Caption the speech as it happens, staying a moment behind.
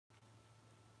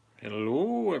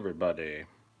Hello, everybody.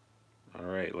 All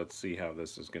right, let's see how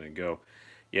this is going to go.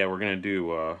 Yeah, we're going to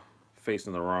do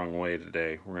facing the wrong way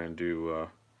today. We're going to do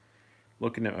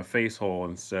looking at my face hole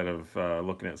instead of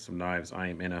looking at some knives. I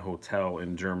am in a hotel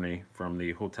in Germany from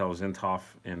the Hotel Zinthof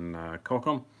in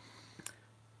Kochum.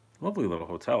 Lovely little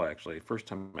hotel, actually. First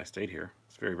time I stayed here.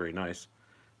 It's very, very nice.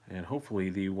 And hopefully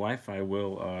the Wi Fi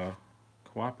will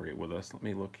cooperate with us. Let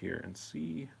me look here and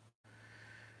see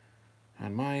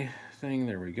on my thing.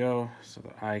 There we go, so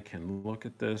that I can look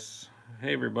at this.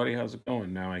 Hey everybody, how's it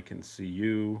going? Now I can see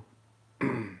you.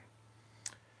 There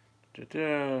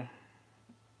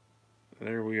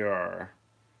we are.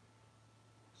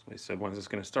 Somebody said, when's this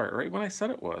going to start? Right when I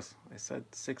said it was. I said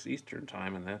 6 Eastern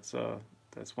time, and that's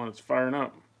when it's firing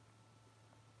up.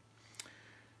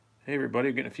 Hey everybody,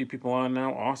 we're getting a few people on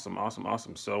now. Awesome, awesome,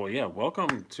 awesome. So yeah,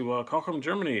 welcome to Kochum,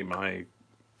 Germany.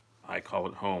 I call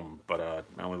it home, but I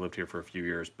only lived here for a few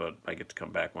years, but I get to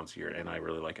come back once a year, and I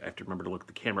really like it. I have to remember to look at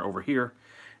the camera over here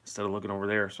instead of looking over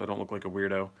there, so I don't look like a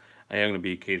weirdo. I am going to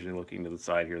be occasionally looking to the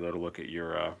side here, though, to look at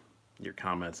your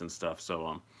comments and stuff.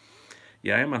 So,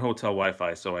 yeah, I am on hotel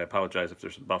Wi-Fi, so I apologize if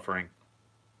there's some buffering.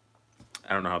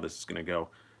 I don't know how this is going to go.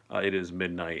 It is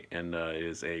midnight, and it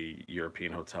is a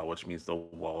European hotel, which means the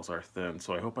walls are thin,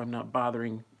 so I hope I'm not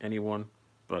bothering anyone,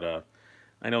 but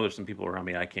I know there's some people around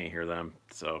me. I can't hear them,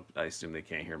 so I assume they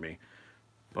can't hear me.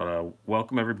 But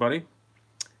welcome everybody.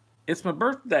 It's my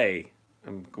birthday.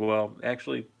 Well,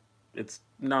 actually, it's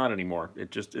not anymore. It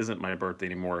just isn't my birthday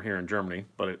anymore here in Germany.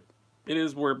 But it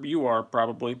is where you are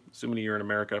probably. Assuming you're in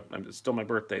America, it's still my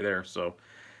birthday there. So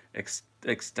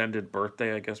extended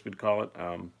birthday, I guess we'd call it.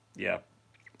 Yeah.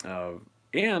 Uh,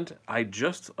 and I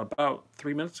just about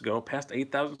 3 minutes ago passed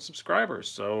 8,000 subscribers.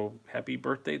 So happy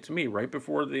birthday to me! Right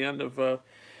before the end of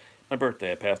my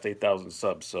birthday, I passed 8,000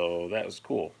 subs, so that was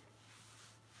cool.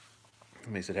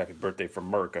 Somebody said happy birthday from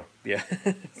America. Yeah,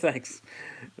 thanks.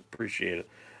 Appreciate it.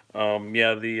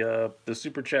 Yeah, the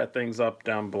super chat thing's up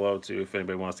down below too. If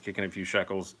anybody wants to kick in a few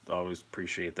shekels, always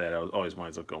appreciate that. I always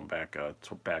winds up going back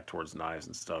back towards knives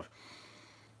and stuff.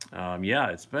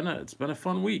 Yeah, it's been a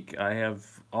fun week. I have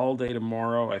all day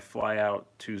tomorrow. I fly out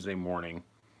Tuesday morning,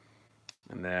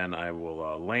 and then I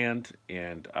will land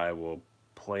and I will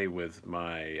play with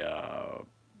my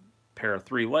pair of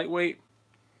three lightweight.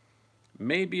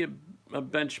 Maybe a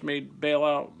Benchmade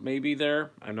bailout, maybe there.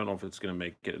 I don't know if it's going to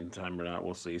make it in time or not.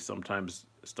 We'll see. Sometimes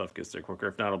stuff gets there quicker.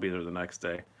 If not, it'll be there the next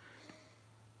day.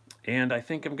 And I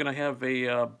think I'm going to have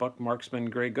a Buck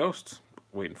Marksman Gray Ghost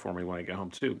waiting for me when I get home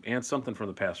too, and something from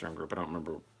the Pass Round group. I don't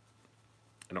remember.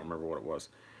 I don't remember what it was.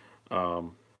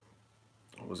 Um,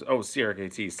 what was it? Oh,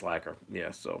 CRKT Slacker.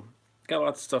 Yeah. So got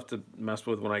lots of stuff to mess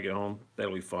with when I get home.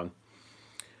 That'll be fun.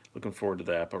 Looking forward to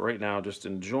that. But right now, just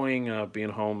enjoying being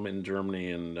home in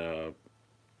Germany and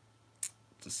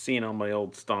just seeing all my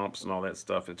old stomps and all that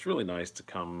stuff. It's really nice to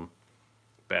come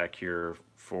back here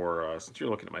for, since you're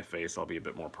looking at my face, I'll be a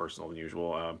bit more personal than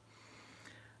usual.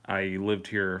 I lived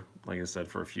here, like I said,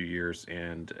 for a few years,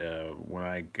 and when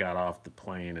I got off the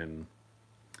plane in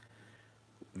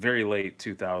very late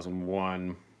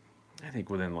 2001, I think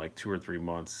within like 2 or 3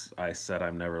 months, I said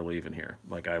I'm never leaving here.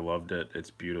 Like I loved it. It's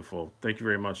beautiful. Thank you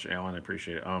very much, Alan. I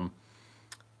appreciate it. I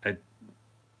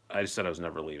I just said I was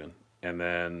never leaving, and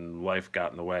then life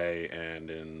got in the way, and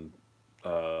in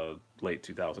late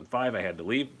 2005, I had to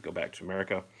leave, go back to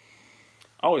America.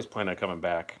 Always planned on coming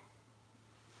back.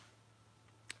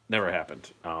 Never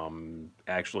happened.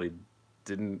 Actually,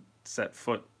 didn't set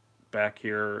foot back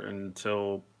here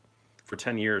until for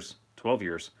 10 years, 12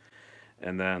 years.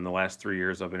 And then the last 3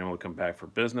 years, I've been able to come back for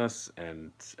business.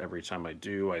 And every time I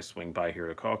do, I swing by here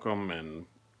to Qualcomm and,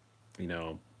 you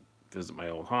know, visit my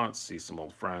old haunts, see some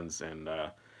old friends. And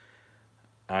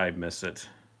I miss it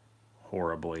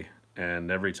horribly. And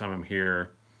every time I'm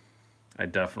here, I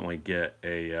definitely get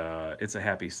it's a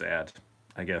happy sad,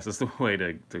 I guess is the way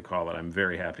to call it. I'm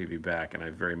very happy to be back and I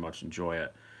very much enjoy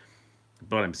it.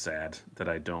 But I'm sad that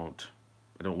I don't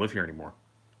live here anymore.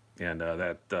 And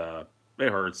that it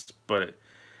hurts, but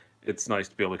it's nice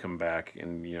to be able to come back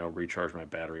and recharge my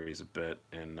batteries a bit.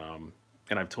 And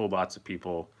I've told lots of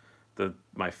people that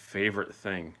my favorite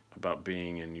thing about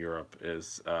being in Europe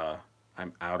is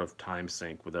I'm out of time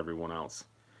sync with everyone else.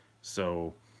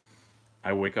 So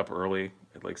I wake up early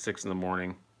at like 6 in the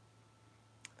morning.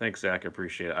 Thanks, Zach. I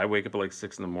appreciate it. I wake up at like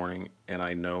 6 in the morning and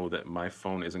I know that my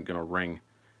phone isn't going to ring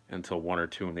until 1 or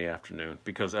 2 in the afternoon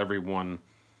because everyone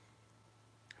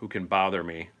who can bother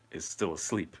me is still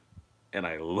asleep. And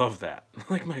I love that.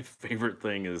 Like my favorite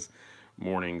thing is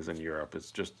mornings in Europe. It's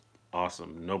just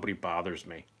awesome. Nobody bothers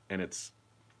me and it's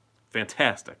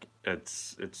fantastic.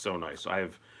 It's so nice. I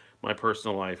have my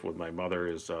personal life with my mother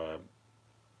is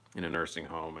in a nursing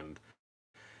home, and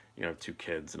two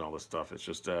kids and all this stuff. It's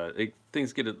just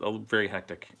things get very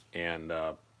hectic, and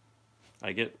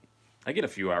I get I get a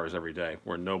few hours every day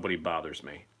where nobody bothers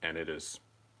me, and it's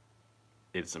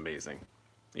amazing.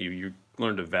 You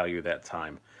learn to value that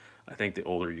time. I think the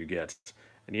older you get,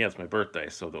 and yeah, it's my birthday,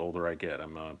 so the older I get,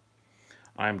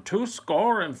 I'm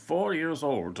 24 years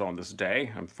old on this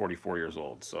day. I'm 44 years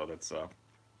old, so that's what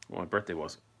my birthday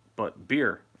was. But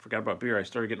beer, I forgot about beer. I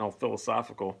started getting all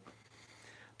philosophical.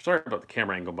 Sorry about the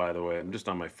camera angle, by the way. I'm just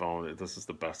on my phone. This is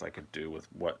the best I could do with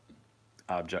what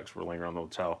objects were laying around the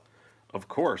hotel. Of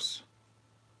course,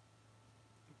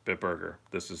 Bitburger.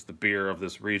 This is the beer of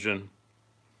this region.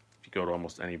 If you go to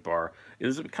almost any bar, it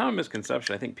is a common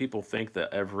misconception. I think people think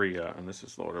that every and this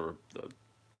is whatever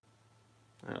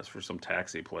it's for some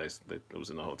taxi place that was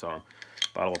in the hotel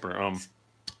bottle opener.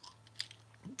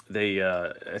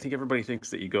 I think everybody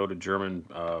thinks that you go to German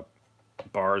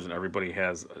bars and everybody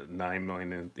has 9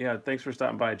 million. Yeah, thanks for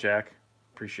stopping by, Jack.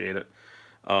 Appreciate it.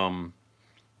 Um,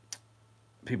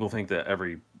 People think that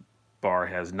every bar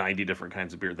has 90 different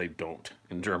kinds of beer. They don't.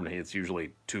 In Germany, it's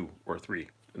usually two or three,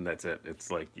 and that's it. It's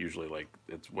like usually like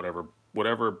it's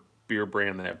whatever beer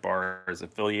brand that bar is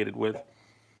affiliated with.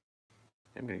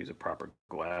 I'm gonna use a proper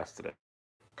glass today.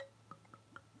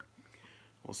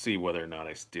 We'll see whether or not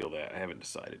I steal that. I haven't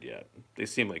decided yet. They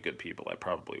seem like good people. I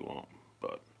probably won't,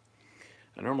 but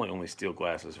I normally only steal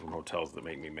glasses from hotels that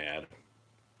make me mad.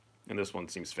 And this one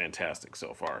seems fantastic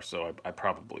so far, so I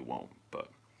probably won't. But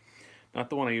not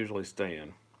the one I usually stay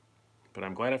in. But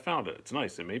I'm glad I found it. It's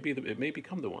nice. It may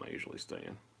become the one I usually stay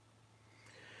in.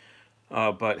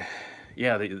 But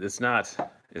yeah, it's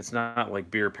not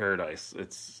like beer paradise.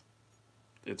 It's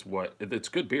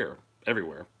good beer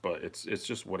everywhere, but it's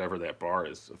just whatever that bar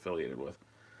is affiliated with.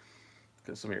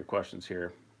 Got some of your questions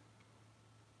here.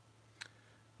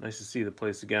 Nice to see the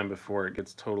place again before it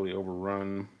gets totally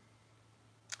overrun.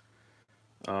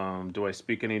 Do I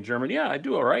speak any German? Yeah, I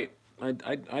do all right.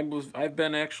 I've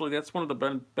been actually, that's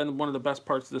been one of the best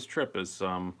parts of this trip is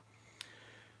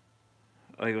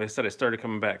like I said, I started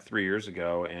coming back 3 years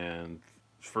ago, and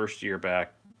first year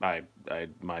back, my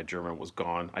German was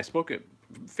gone. I spoke it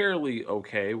fairly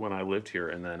okay when I lived here,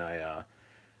 and then I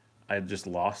just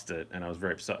lost it, and I was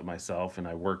very upset with myself, and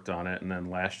I worked on it, and then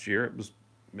last year it was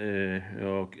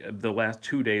okay. The last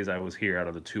 2 days I was here out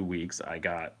of the 2 weeks, I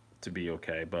got to be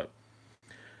okay, but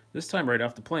this time right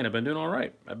off the plane, I've been doing all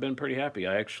right. I've been pretty happy.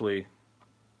 I actually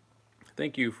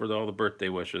thank you for all the birthday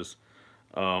wishes.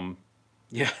 Um,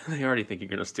 yeah, they already think you're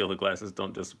gonna steal the glasses.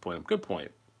 Don't disappoint them. Good point.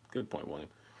 Good point, William.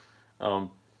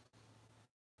 Um,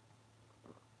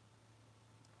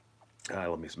 I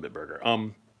love me some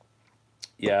Bitburger.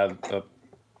 Yeah, you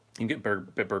can get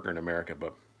Bitburger in America,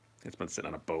 but it's been sitting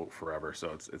on a boat forever,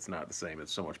 so it's not the same.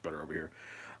 It's so much better over here.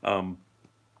 Um,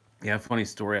 yeah, funny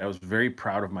story. I was very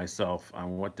proud of myself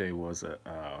on what day was it?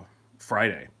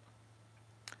 Friday.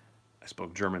 I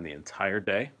spoke German the entire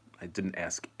day. I didn't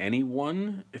ask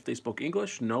anyone if they spoke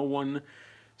English. No one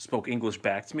spoke English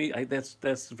back to me.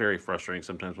 That's very frustrating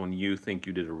sometimes when you think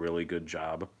you did a really good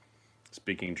job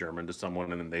speaking German to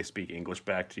someone and then they speak English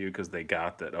back to you because they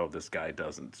got that, oh, this guy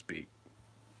doesn't speak.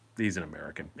 He's an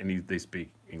American and they speak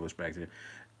English back to you.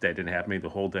 That didn't happen to me the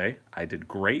whole day. I did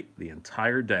great the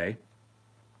entire day.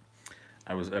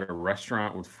 I was at a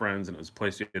restaurant with friends, and it was a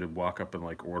place you had to walk up and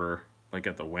like order like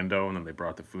at the window, and then they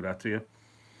brought the food out to you.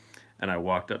 And I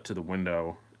walked up to the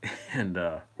window and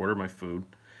ordered my food,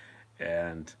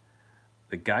 and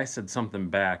the guy said something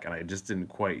back, and I just didn't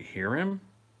quite hear him.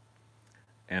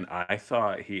 And I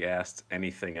thought he asked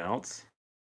anything else.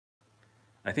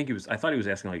 I thought he was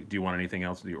asking like, "Do you want anything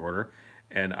else with your order?"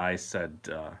 And I said,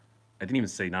 I didn't even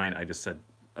say nine. I just said,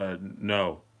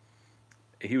 "No."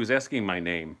 He was asking my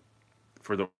name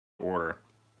for the order,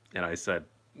 and I said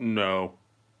no.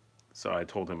 So I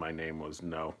told him my name was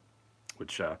No,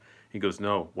 which he goes,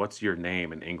 "No, what's your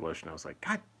name in English?" And I was like,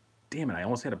 God damn it, I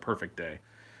almost had a perfect day.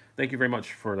 Thank you very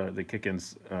much for the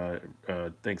kick-ins.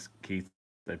 Thanks, Keith.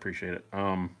 I appreciate it.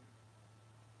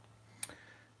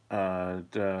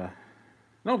 D-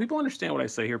 no, people understand what I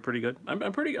say here pretty good.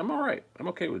 I'm all right. I'm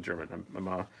okay with German.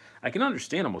 I can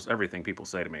understand almost everything people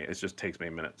say to me. It just takes me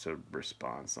a minute to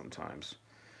respond sometimes,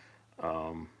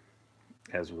 um,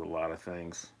 as with a lot of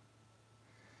things.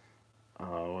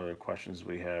 What other questions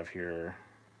we have here?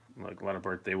 Like a lot of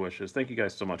birthday wishes. Thank you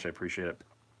guys so much. I appreciate it.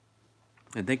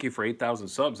 And thank you for 8,000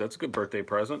 subs. That's a good birthday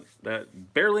present.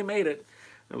 That barely made it.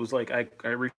 It was like I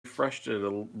refreshed it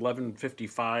at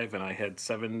 11:55 and I had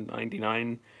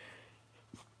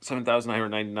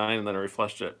 7,999, and then I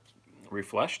refreshed it.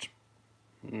 Refreshed?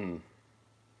 Hmm.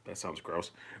 That sounds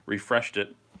gross. Refreshed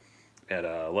it at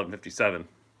 11:57,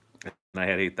 and I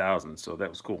had 8,000, so that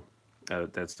was cool.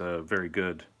 That's a very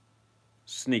good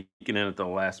sneaking in at the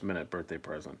last minute birthday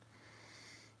present.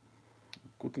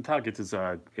 Guten Tag. It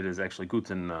is actually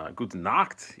Guten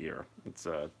Nacht here. It's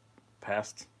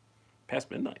past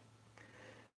midnight.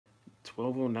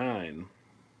 12:09.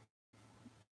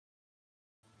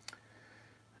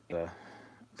 Uh,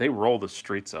 they roll the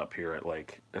streets up here at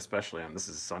like, especially on this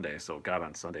is Sunday, so God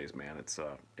on Sundays, man, it's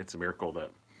a miracle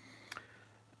that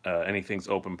anything's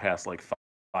open past like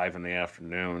 5 in the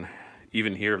afternoon.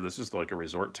 Even here, this is like a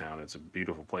resort town. It's a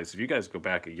beautiful place. If you guys go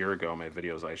back a year ago, my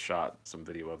videos, I shot some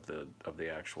video of the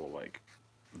actual like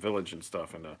village and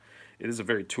stuff, and it is a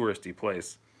very touristy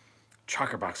place.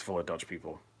 Chocker box full of Dutch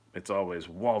people. It's always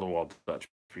wall to wall Dutch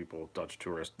people, Dutch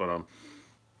tourists. But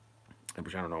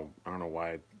which I don't know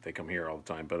why they come here all the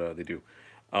time, but they do.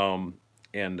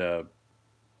 And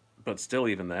but still,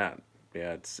 even that,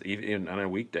 yeah, it's even on a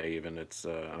weekday. Even it's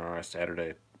on a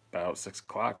Saturday about 6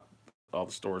 o'clock. All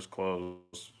the stores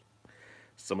close.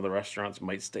 Some of the restaurants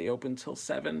might stay open till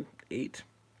 7, 8.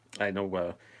 I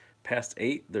know past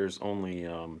 8, there's only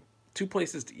two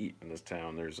places to eat in this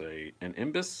town. There's an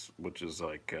Imbiss, which is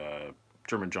like a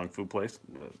German junk food place.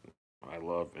 I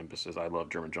love Imbisses. I love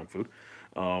German junk food.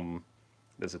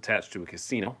 That's attached to a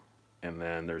casino, and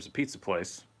then there's a pizza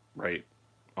place right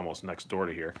almost next door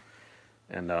to here.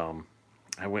 And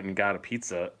I went and got a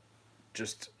pizza.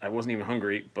 Just I wasn't even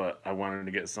hungry, but I wanted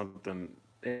to get something.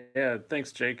 Yeah,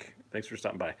 thanks, Jake. Thanks for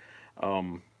stopping by.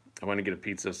 I wanted to get a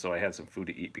pizza, so I had some food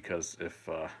to eat because if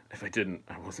I didn't,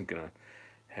 I wasn't gonna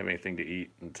have anything to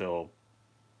eat until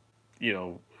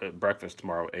breakfast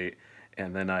tomorrow at 8.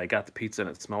 And then I got the pizza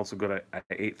and it smelled so good. I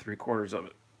ate 3/4 of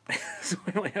it, so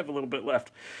I only have a little bit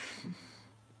left.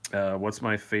 What's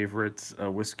my favorite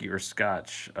whiskey or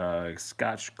scotch?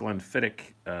 Scotch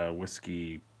Glenfiddich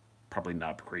whiskey, probably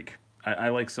Knob Creek. I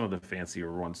like some of the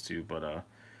fancier ones too, but I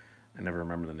never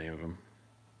remember the name of them.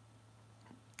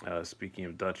 Speaking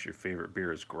of Dutch, your favorite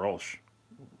beer is Grolsch.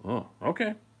 Oh,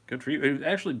 okay, good for you.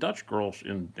 Actually, Dutch Grolsch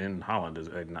in Holland is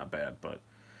not bad, but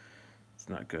it's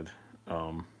not good.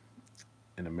 Um,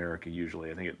 in America, usually,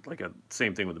 I think it like a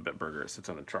same thing with the Bitburger. It sits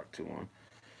on the truck too long.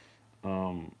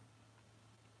 Um,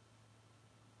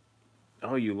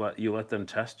 oh, you let them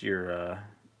test your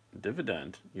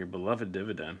dividend, your beloved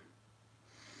dividend.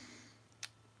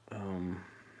 Um,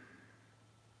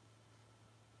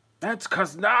 that's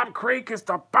because Knob Creek is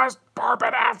the best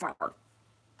bourbon ever.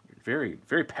 You're very,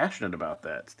 very passionate about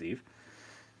that, Steve.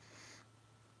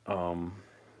 Um,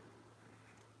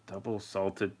 Double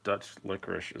salted Dutch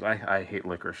licorice. I hate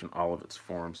licorice in all of its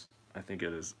forms. I think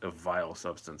it is a vile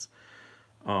substance.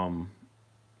 Um,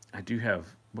 I do have,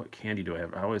 what candy do I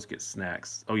have? I always get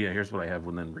snacks. Oh yeah, here's what I have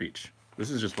within reach. This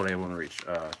is just what I have within reach.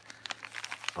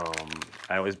 Um,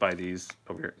 I always buy these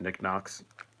over here, Nick Knocks.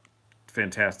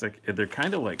 Fantastic. They're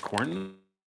kind of like corn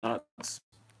nuts,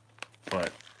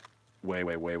 but way,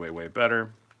 way, way, way, way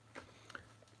better.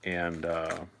 And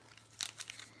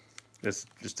it's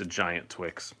just a giant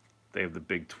Twix. They have the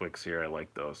big Twix here. I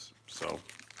like those, so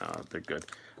they're good.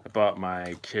 I bought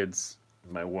my kids,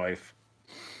 my wife.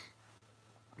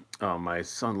 My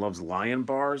son loves Lion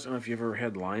bars. I don't know if you ever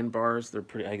had Lion bars. They're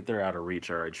pretty. They're out of reach.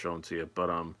 I'd show them to you, but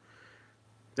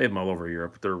they have them all over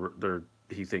Europe. They're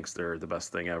he thinks they're the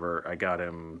best thing ever. I got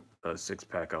him a 6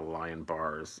 pack of Lion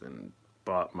bars and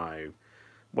bought my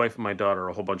wife and my daughter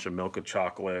a whole bunch of Milka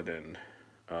chocolate and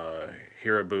uh,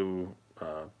 Haribo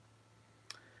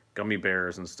gummy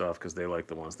bears and stuff because they like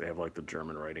the ones they have like the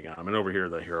German writing on them. And over here,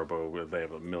 the Haribo, they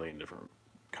have a million different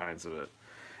kinds of it.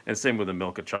 And same with the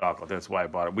Milka chocolate. That's why I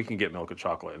bought it. We can get Milka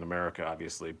chocolate in America,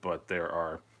 obviously, but there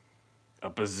are a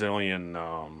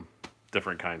bazillion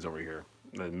different kinds over here.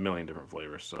 A million different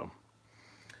flavors. So,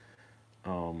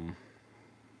 um,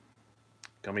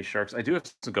 gummy sharks. I do have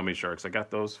some gummy sharks. I got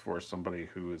those for somebody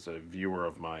who is a viewer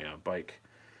of my bike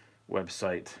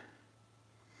website.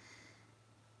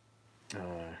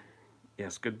 Uh,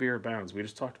 yes, good beer abounds. We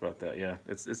just talked about that. Yeah,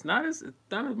 it's not as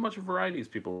much a variety as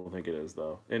people think it is,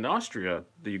 though. In Austria,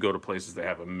 you go to places that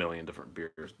have a million different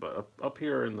beers, but up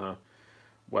here in the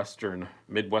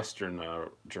midwestern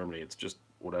Germany, it's just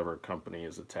whatever company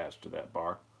is attached to that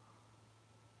bar.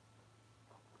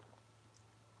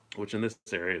 Which in this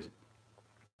area is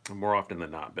more often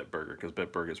than not Bitburger, because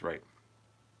Bitburger is right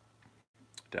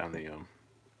down the.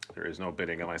 There is no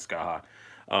bidding on my Skaha.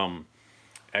 Um,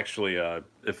 Actually, a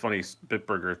funny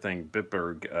Bitburger thing.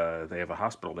 Bitburg, they have a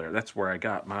hospital there. That's where I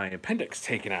got my appendix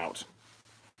taken out.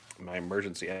 My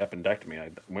emergency appendectomy.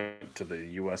 I went to the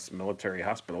U.S. military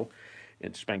hospital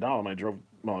in Spangdahlem. I drove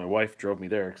well, my wife drove me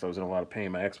there because I was in a lot of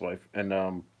pain, my ex-wife,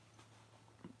 and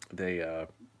they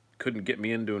couldn't get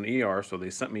me into an ER, so they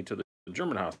sent me to the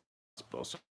German hospital.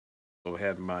 So I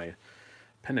had my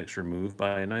appendix removed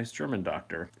by a nice German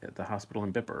doctor at the hospital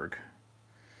in Bitburg.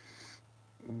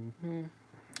 Hmm.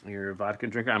 You're a vodka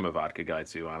drinker. I'm a vodka guy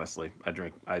too. Honestly, I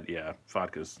drink. Yeah,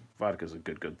 vodka's a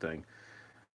good thing.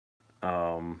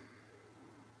 Um,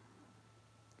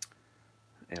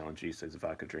 Alan G says a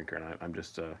vodka drinker, and I'm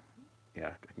just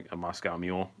yeah, a Moscow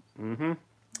Mule. Mm-hmm.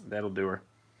 That'll do her.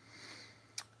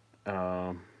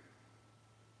 Um,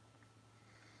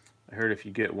 I heard if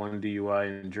you get one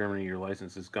DUI in Germany, your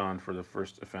license is gone for the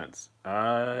first offense.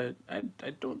 I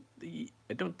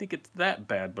don't think it's that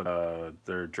bad, but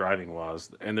their driving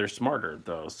laws and they're smarter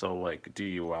though. So like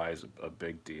DUI is a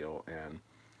big deal, and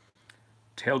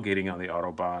tailgating on the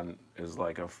autobahn is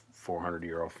like a 400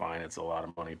 euro fine. It's a lot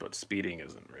of money, but speeding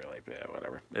isn't really. Yeah,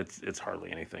 whatever. It's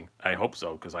hardly anything. I hope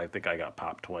so because I think I got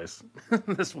popped twice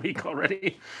this week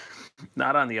already.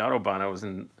 Not on the autobahn.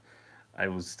 I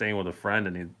was staying with a friend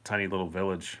in a tiny little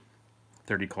village,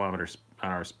 30 kilometers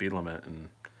on our speed limit, and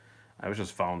I was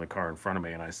just following the car in front of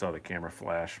me, and I saw the camera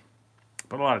flash.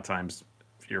 But a lot of times,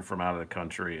 if you're from out of the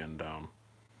country, and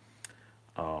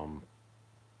um,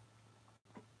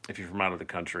 if you're from out of the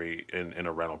country in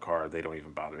a rental car, they don't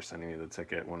even bother sending you the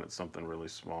ticket when it's something really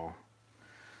small.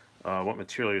 What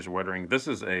material is your wettering? This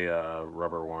is a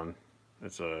rubber one.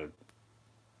 It's a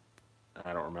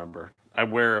I don't remember. I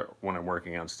wear it when I'm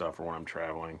working on stuff or when I'm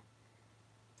traveling.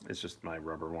 It's just my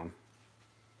rubber one.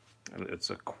 It's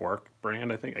a Quark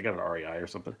brand, I think. I got an REI or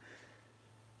something.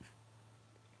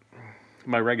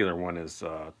 My regular one is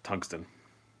tungsten.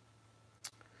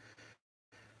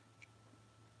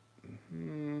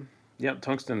 Mm, yep,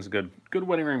 tungsten's good. Good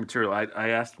wedding ring material. I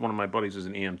asked one of my buddies who's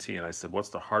an EMT, and I said, "What's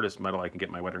the hardest metal I can get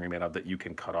my wedding ring made of that you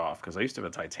can cut off?" Because I used to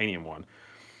have a titanium one,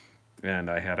 and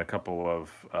I had a couple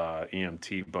of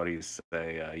EMT buddies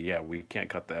say, "Yeah, we can't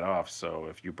cut that off. So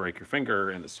if you break your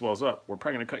finger and it swells up, we're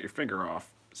probably gonna cut your finger off."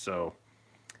 So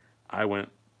I went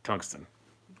tungsten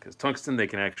because tungsten they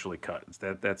can actually cut.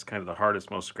 That's kind of the hardest,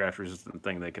 most scratch resistant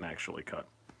thing they can actually cut.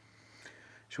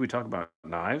 Should we talk about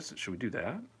knives? Should we do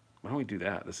that? Why don't we do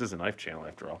that? This is a knife channel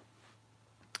after all.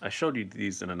 I showed you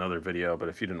these in another video, but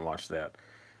if you didn't watch that,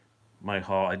 my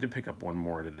haul, I did pick up one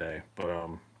more today, but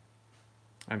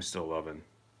I'm still loving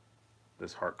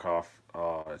this heart cough.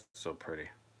 Oh, it's so pretty.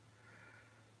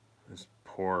 This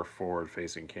poor forward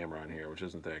facing camera on here, which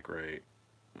isn't that great.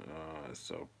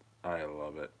 So I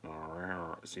love it.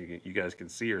 So you guys can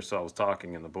see yourselves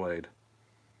talking in the blade.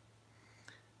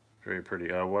 Very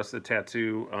pretty. What's the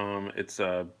tattoo?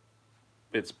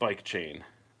 It's bike chain.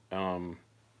 Um,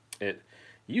 it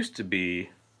used to be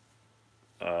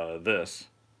this,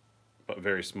 but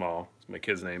very small. It's my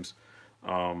kids' names.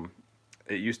 Um,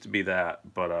 it used to be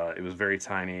that, but it was very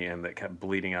tiny and that kept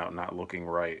bleeding out, not looking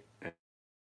right.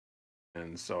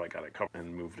 And so I got it covered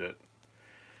and moved it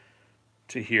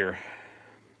to here.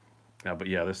 But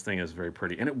yeah, this thing is very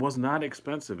pretty, and it was not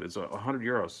expensive. It's 100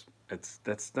 euros.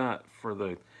 That's not for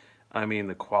the. I mean,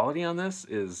 the quality on this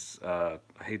is. I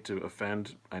hate to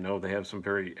offend. I know they have some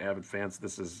very avid fans.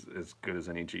 This is as good as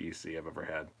any GEC I've ever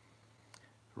had.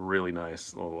 Really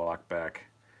nice little lockback,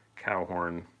 cow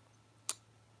horn.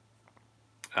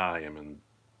 I am in.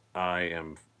 I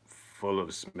am full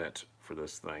of smit for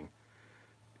this thing.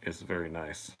 It's very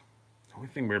nice. The only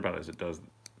thing weird about it is it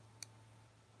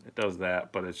does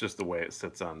that, but it's just the way it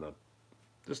sits on the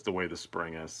just the way the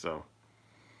spring is. So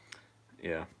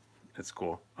yeah, it's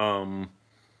cool.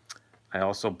 I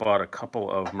also bought a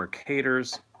couple of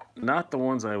Mercators, not the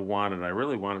ones I wanted. I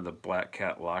really wanted the Black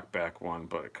Cat lockback one,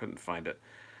 but I couldn't find it.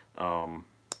 Um,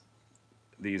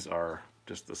 these are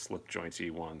just the slip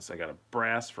jointy ones. I got a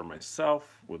brass for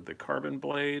myself with the carbon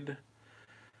blade,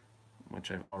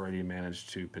 which I've already managed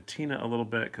to patina a little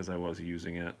bit because I was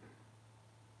using it.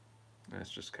 That's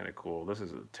just kind of cool. This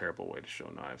is a terrible way to show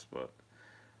knives, but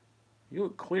you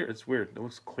look clear. It's weird. It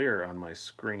looks clearer on my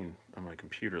screen on my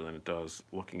computer than it does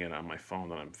looking at it on my phone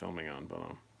that I'm filming on. But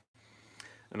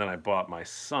and then I bought my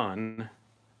son.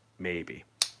 Maybe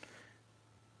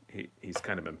he's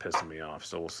kind of been pissing me off,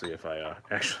 so we'll see if I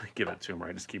actually give it to him or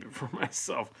I just keep it for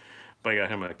myself. But I got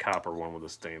him a copper one with a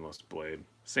stainless blade.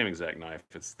 Same exact knife.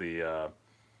 It's the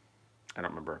I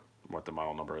don't remember what the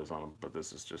model number is on them, but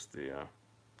this is just the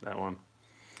that one.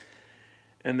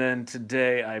 And then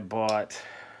today I bought.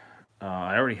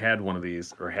 I already had one of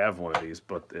these, or have one of these,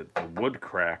 but the wood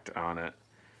cracked on it,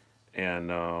 and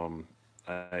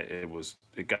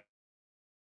it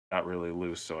got really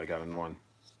loose, so I got a new one.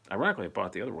 Ironically, I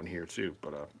bought the other one here too,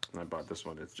 but I bought this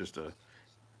one. It's just a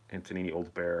Antonini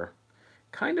Old Bear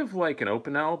kind of like an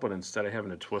open L, but instead of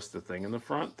having to twist the thing in the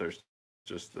front, there's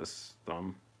just this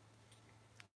thumb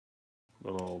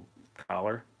little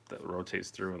collar that rotates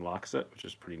through and locks it, which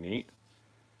is pretty neat,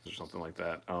 or something like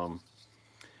that.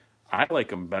 I like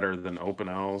them better than open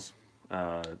L's.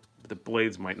 Uh, the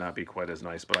blades might not be quite as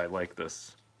nice, but I like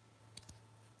this.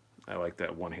 I like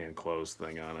that one hand close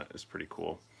thing on it. It's pretty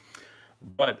cool.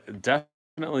 But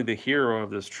definitely the hero of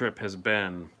this trip has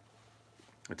been.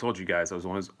 I told you guys I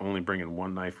was only bringing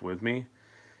one knife with me,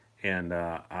 and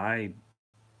I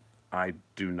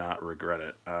do not regret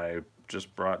it. I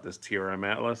just brought this TRM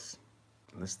Atlas.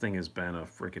 And this thing has been a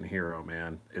freaking hero,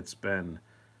 man. It's been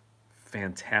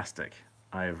fantastic.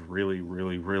 I've really,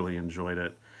 really, really enjoyed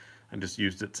it. I just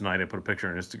used it tonight. I put a picture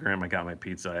on Instagram. I got my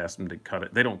pizza. I asked them to cut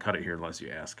it. They don't cut it here unless you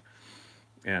ask.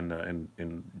 And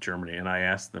in Germany, and I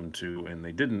asked them to, and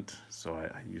they didn't. So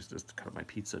I used this to cut my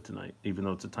pizza tonight, even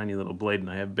though it's a tiny little blade, and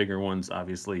I have bigger ones,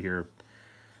 obviously here.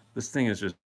 This thing is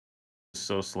just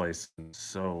so sliced and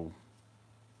so.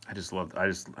 I just love.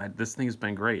 This thing has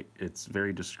been great. It's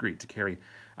very discreet to carry.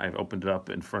 I've opened it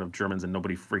up in front of Germans, and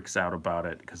nobody freaks out about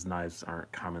it because knives aren't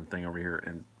a common thing over here.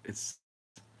 And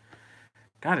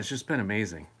God, it's just been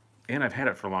amazing. And I've had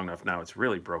it for long enough now. It's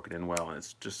really broken in well, and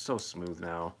it's just so smooth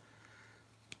now.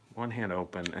 One hand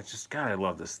open. It's just, God, I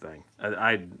love this thing.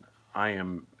 I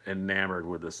am enamored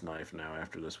with this knife now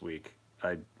after this week.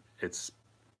 It's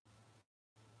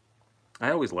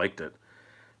I always liked it,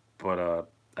 but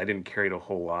I didn't carry it a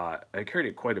whole lot. I carried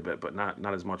it quite a bit, but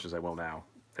not as much as I will now.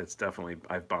 It's definitely,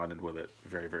 I've bonded with it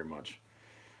very, very much.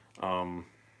 Um,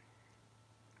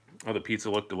 oh, the pizza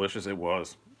looked delicious. It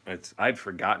was. I'd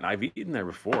forgotten. I've eaten there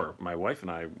before. My wife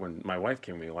and I, when my wife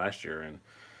came with me last year, and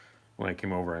when I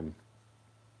came over, and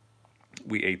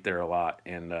we ate there a lot,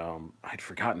 and I'd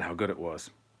forgotten how good it was.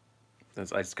 I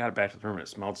just got it back to the room, and it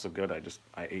smelled so good. I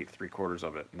ate 3/4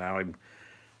 of it. Now I'm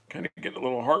kind of getting a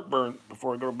little heartburn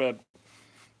before I go to bed.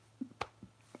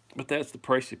 But that's the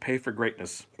price you pay for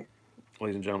greatness,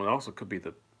 ladies and gentlemen. It also could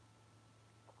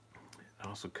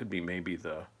be maybe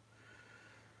the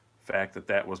fact that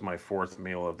that was my fourth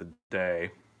meal of the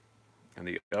day, and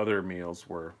the other meals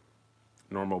were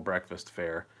normal breakfast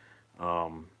fare,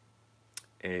 um,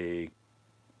 a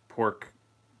pork,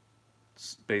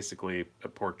 basically a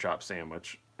pork chop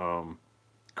sandwich,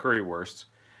 currywurst,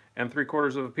 and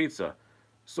 3/4 of a pizza.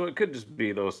 So it could just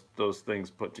be those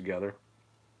things put together.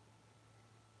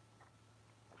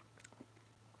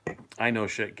 I know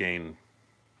shit gain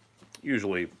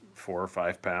usually 4 or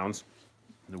 5 pounds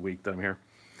the week that I'm here.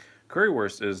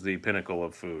 Currywurst is the pinnacle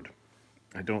of food.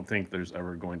 I don't think there's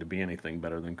ever going to be anything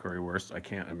better than currywurst. I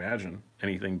can't imagine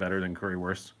anything better than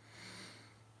currywurst.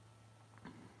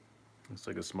 It's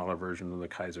like a smaller version of the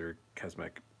Kaiser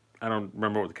Kesmek. I don't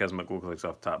remember what the Kesmek looks like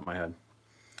off the top of my head.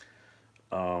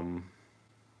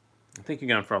 Thank you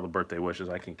again for all the birthday wishes.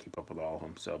 I can keep up with all of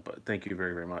them. So, but thank you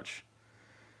very, very much.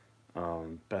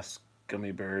 Best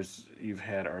gummy bears you've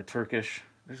had are Turkish.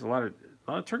 There's a lot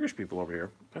of Turkish people over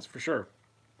here. That's for sure.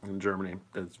 In Germany,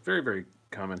 that's very, very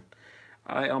common.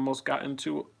 I almost got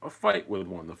into a fight with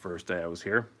one the first day I was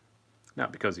here.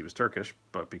 Not because he was Turkish,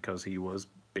 but because he was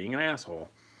being an asshole.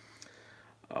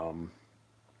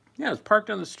 Yeah, I was parked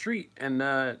on the street, and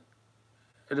I'm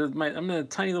in a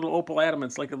tiny little Opel Adam.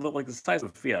 It's like the size of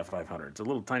a Fiat 500. It's a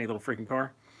little tiny little freaking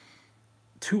car.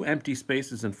 2 empty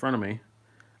spaces in front of me.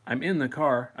 I'm in the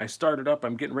car. I start it up.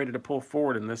 I'm getting ready to pull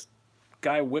forward, and this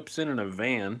guy whips in a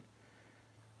van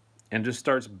and just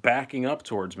starts backing up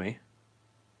towards me,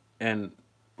 and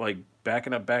like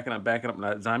backing up. And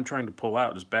as I'm trying to pull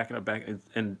out, just backing up,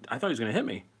 and I thought he was going to hit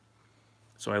me.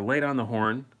 So I laid on the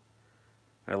horn.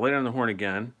 I laid on the horn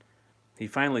again. He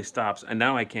finally stops, and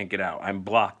now I can't get out. I'm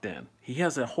blocked in. He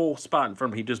has a whole spot in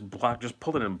front of me. He just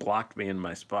pulled it and blocked me in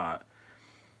my spot.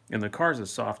 And the car's a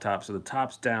soft top, so the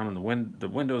top's down and the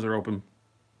windows are open.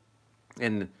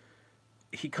 And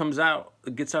he comes out,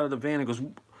 gets out of the van and goes,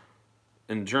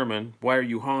 in German, "Why are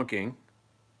you honking?"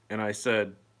 And I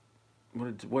said,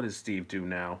 what does Steve do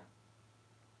now?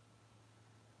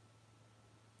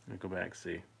 Let me go back,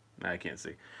 see. I can't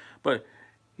see. But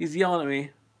he's yelling at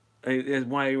me,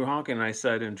 "Why are you honking?" And I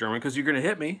said in German, "Because you're going to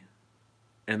hit me."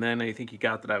 And then I think he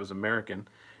got that I was American.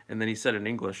 And then he said in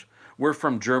English, "We're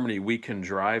from Germany. We can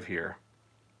drive here."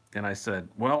 And I said,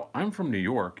 "Well, I'm from New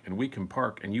York, and we can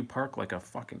park, and you park like a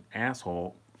fucking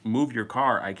asshole. Move your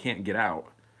car. I can't get out."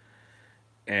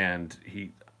 And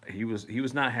he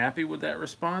was not happy with that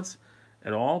response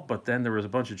at all. But then there was a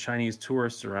bunch of Chinese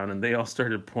tourists around, and they all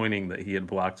started pointing that he had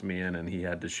blocked me in, and he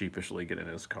had to sheepishly get in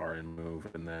his car and move.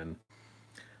 And then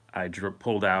I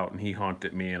pulled out and he honked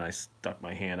at me and I stuck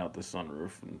my hand out the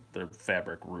sunroof and the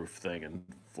fabric roof thing and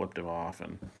flipped him off.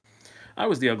 And I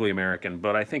was the ugly American,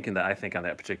 but I think on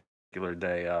that particular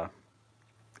day,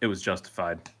 it was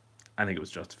justified. I think it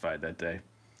was justified that day.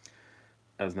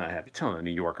 I was not happy telling a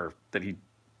New Yorker that he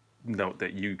know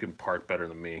that you can park better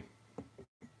than me.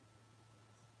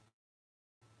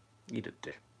 Eat it,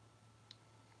 dick.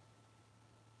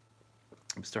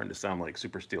 I'm starting to sound like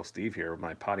Super Steel Steve here with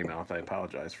my potty mouth. I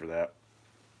apologize for that.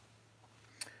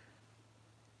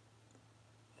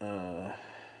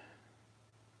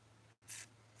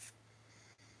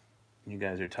 You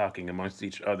guys are talking amongst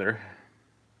each other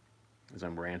as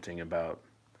I'm ranting about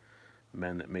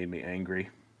men that made me angry.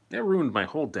 That ruined my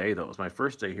whole day, though. It was my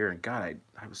first day here, and God,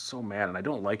 I was so mad, and I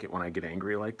don't like it when I get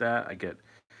angry like that.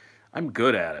 I'm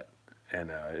good at it, and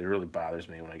it really bothers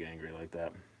me when I get angry like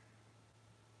that.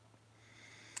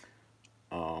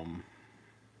 Um,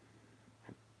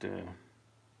 uh,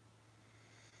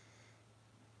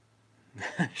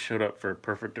 showed up for a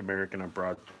perfect American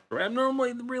abroad. I'm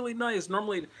normally really nice.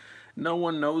 Normally, no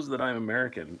one knows that I'm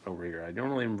American over here. I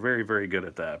normally am very, very good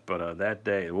at that. But that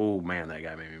day, oh man, that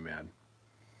guy made me mad.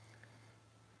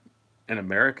 In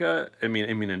America, in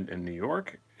New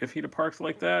York, if he'd have parked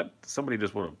like that, somebody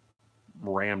just would have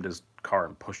rammed his car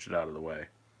and pushed it out of the way.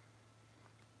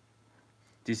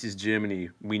 This is Germany.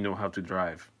 We know how to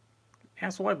drive.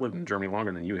 Asshole, I've lived in Germany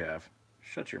longer than you have.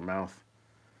 Shut your mouth.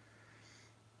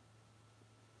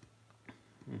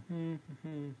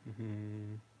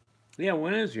 Yeah,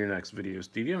 when is your next video,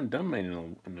 Steve? You haven't done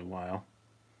mine in a while.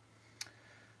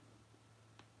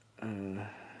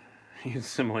 You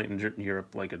assimilate in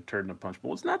Europe like a turd in a punch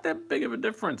bowl. It's not that big of a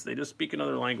difference. They just speak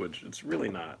another language. It's really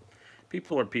not.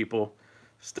 People are people.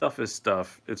 Stuff is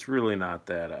stuff. It's really not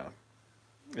that.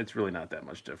 It's really not that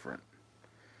much different.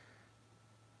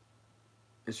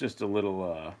 It's just a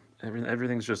little.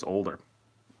 Everything's just older.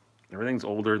 Everything's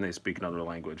older and they speak another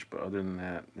language. But other than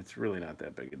that, it's really not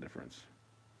that big a difference.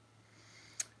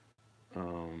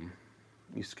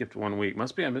 You skipped 1 week.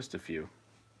 Must be I missed a few.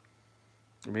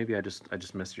 Or maybe I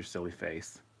just missed your silly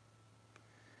face.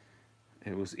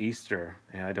 It was Easter.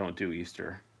 Yeah, I don't do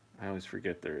Easter. I always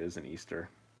forget there is an Easter.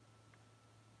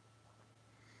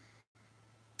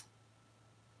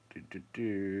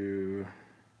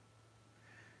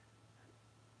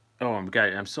 Oh,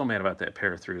 I'm so mad about that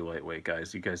Para 3 lightweight,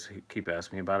 guys. You guys keep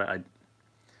asking me about it.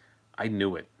 I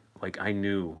knew it. Like I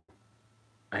knew.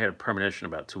 I had a premonition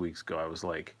about 2 weeks ago. I was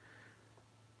like,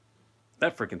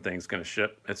 that freaking thing's gonna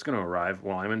ship. It's gonna arrive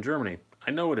while I'm in Germany.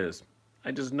 I know it is.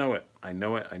 I just know it. I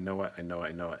know it. I know it. I know it.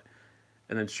 I know it.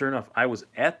 And then sure enough, I was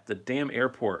at the damn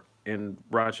airport in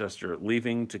Rochester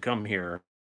leaving to come here.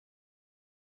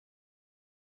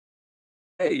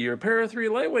 Hey, your Para 3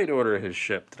 lightweight order has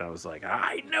shipped. And I was like,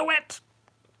 I knew it.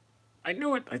 I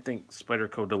knew it. I think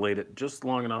Spyderco delayed it just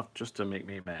long enough just to make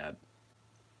me mad.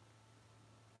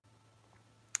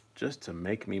 Just to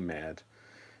make me mad.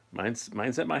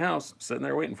 Mine's at my house, sitting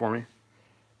there waiting for me.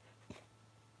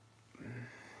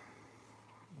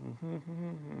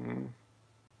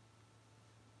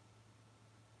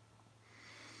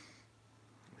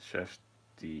 Chef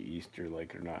the Easter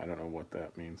like or not. I don't know what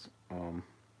that means.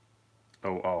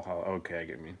 Okay, I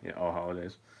get me. Yeah, all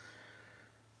holidays.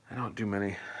 I don't do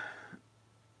many.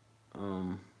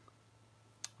 Um,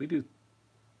 we do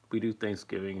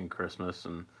Thanksgiving and Christmas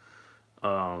and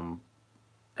um,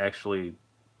 actually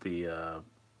the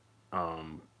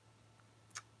um,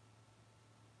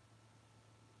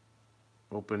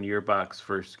 open your box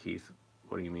first, Keith.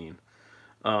 What do you mean?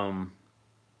 Um,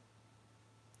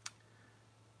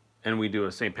 and we do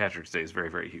a St. Patrick's Day is very,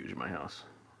 very huge in my house.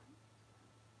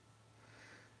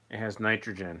 It has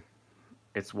nitrogen.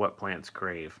 It's what plants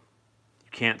crave.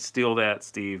 You can't steal that,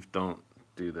 Steve. Don't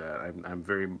do that. I'm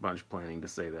very much planning to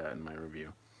say that in my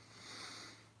review.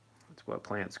 It's what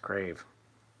plants crave.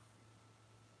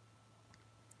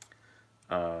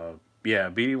 Yeah,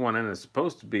 BD1N is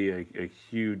supposed to be a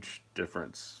huge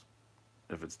difference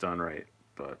if it's done right.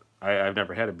 But I've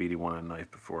never had a BD1N knife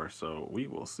before, so we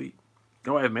will see.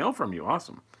 Oh, I have mail from you.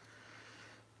 Awesome.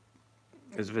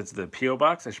 As if it's the P.O.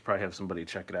 box, I should probably have somebody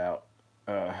check it out.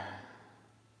 Because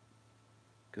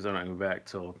I'm not going back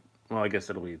till, well, I guess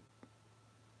it'll be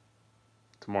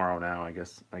tomorrow now. I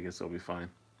guess it'll be fine.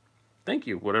 Thank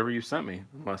you, whatever you sent me.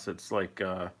 Unless it's like,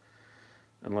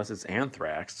 unless it's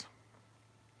anthrax.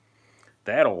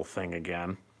 That old thing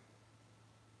again.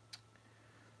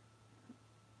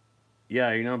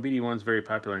 Yeah, you know, BD1's very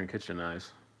popular in kitchen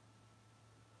knives.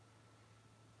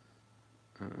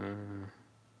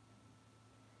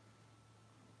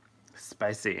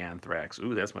 Spicy anthrax.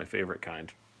 Ooh, that's my favorite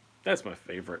kind. That's my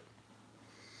favorite.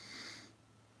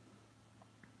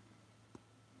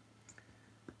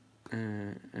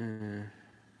 BB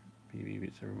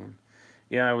beats everyone.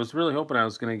 Yeah, I was really hoping I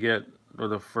was gonna get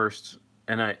the first,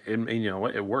 and you know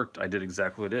what? It worked. I did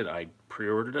exactly what I did. I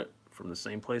pre-ordered it from the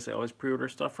same place I always pre-order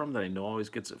stuff from that I know always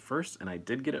gets it first, and I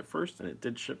did get it first, and it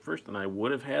did ship first, and I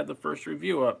would have had the first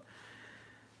review up,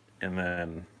 and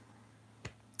then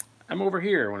I'm over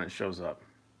here when it shows up.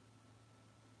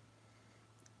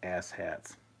 Ass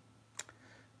hats.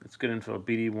 It's good info.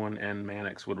 BD1N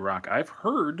Mannix would rock. I've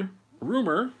heard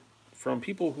rumor from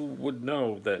people who would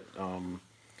know that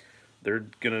they're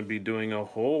gonna be doing a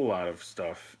whole lot of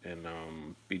stuff in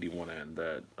BD1N.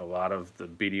 That a lot of the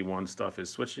BD1 stuff is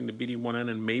switching to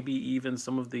BD1N, and maybe even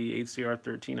some of the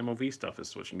HCR13 MOV stuff is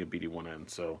switching to BD1N.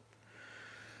 So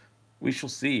we shall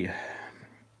see.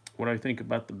 What I think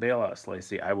about the bailout,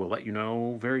 Slicey, I will let you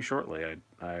know very shortly.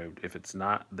 If it's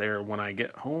not there when I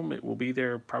get home, it will be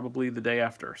there probably the day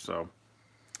after. So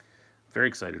very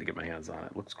excited to get my hands on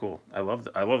it. Looks cool. I love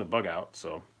the bug out.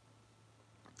 So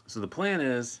the plan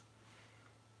is,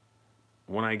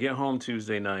 when I get home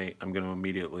Tuesday night, I'm going to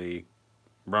immediately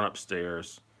run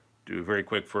upstairs, do a very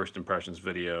quick first impressions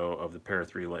video of the Para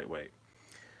 3 lightweight.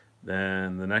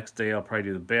 Then the next day I'll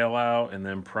probably do the bailout, and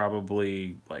then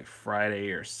probably like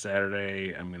Friday or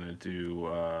Saturday I'm gonna do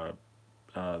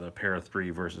the Para 3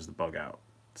 versus the bug out.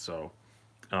 So,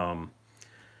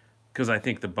 because I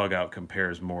think the bug out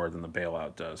compares more than the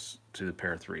bailout does to the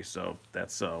Para 3. So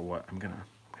that's what I'm gonna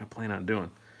plan on doing.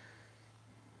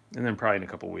 And then probably in a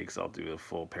couple weeks I'll do the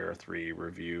full Para 3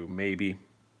 review, maybe.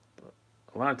 But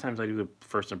a lot of times I do the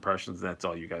first impressions, and that's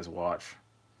all you guys watch.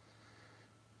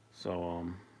 So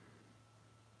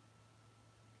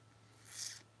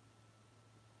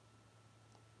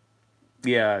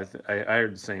yeah, I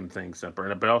heard the same thing,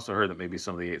 Semper, but I also heard that maybe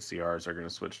some of the 8CRs are going to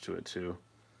switch to it too.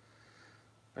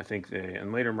 I think they,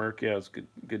 and later, Merc, yeah, it's good.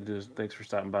 Thanks for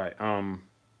stopping by.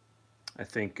 I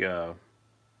think you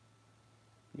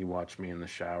watch me in the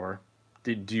shower.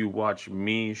 Do you watch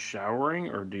me showering,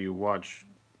 or do you watch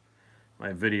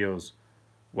my videos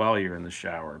while you're in the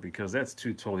shower? Because that's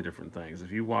two totally different things.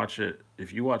 If you watch my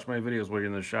videos while you're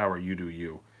in the shower, you do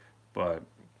you. But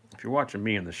if you're watching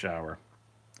me in the shower,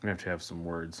 we have to have some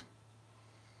words.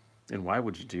 And why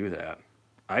would you do that?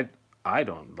 I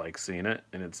don't like seeing it,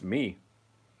 and it's me.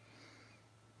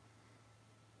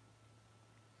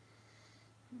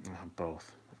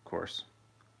 Both, of course.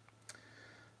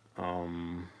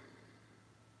 I'm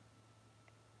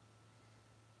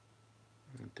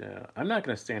not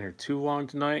going to stand here too long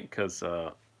tonight because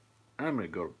I'm going to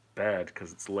go to bed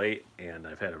because it's late, and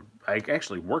I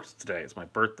actually worked today. It's my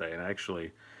birthday, and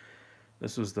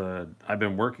I've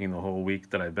been working the whole week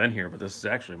that I've been here, but this is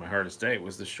actually my hardest day. It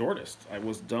was the shortest. I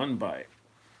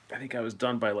think I was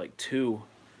done by like 2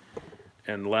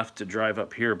 and left to drive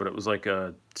up here, but it's like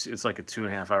a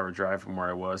 2.5 hour drive from where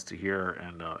I was to here,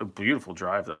 and a beautiful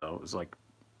drive though. It was like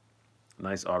a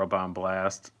nice Autobahn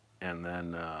blast, and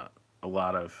then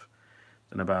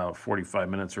about 45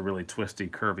 minutes of really twisty,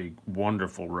 curvy,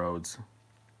 wonderful roads.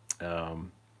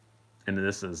 And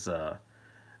this is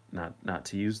not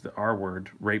to use the R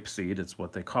word, rapeseed. It's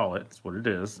what they call it. It's what it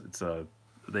is.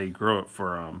 They grow it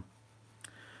for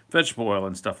vegetable oil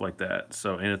and stuff like that.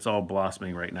 So, and it's all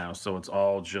blossoming right now. So it's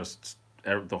all just,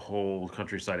 the whole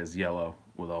countryside is yellow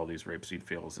with all these rapeseed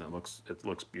fields, and it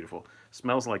looks beautiful.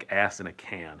 Smells like ass in a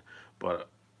can, but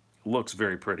looks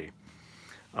very pretty.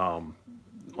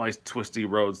 Nice twisty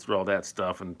roads through all that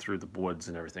stuff and through the woods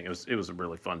and everything. It was a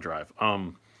really fun drive.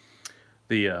 How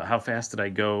fast did I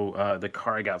go? The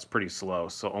car I got's pretty slow,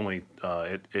 so only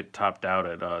it topped out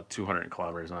at 200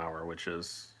 kilometers an hour, which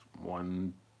is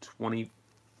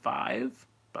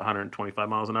 125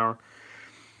 miles an hour.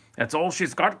 That's all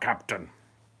she's got, Captain.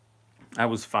 I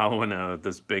was following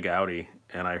this big Audi,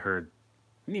 and I heard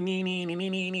and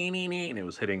it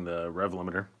was hitting the rev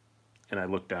limiter, and I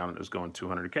looked down and it was going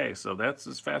 200k, so that's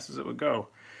as fast as it would go.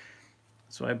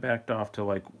 So I backed off to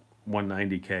like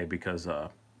 190k because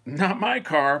not my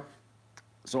car,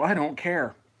 so I don't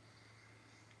care.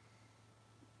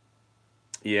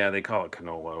 Yeah, they call it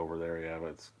canola over there. Yeah, but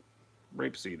it's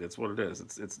rapeseed. That's what it is.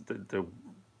 It's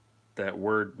that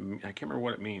word. I can't remember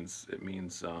what it means. It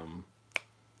means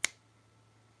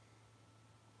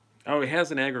oh, it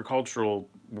has an agricultural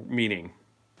meaning.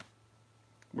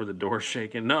 Were the doors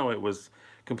shaking? No, it was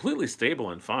completely stable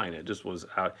and fine. It just was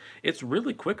out. It's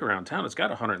really quick around town. It's got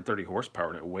 130 horsepower,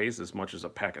 and it weighs as much as a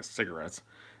pack of cigarettes.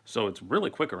 So it's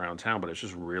really quick around town, but it's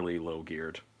just really low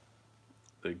geared.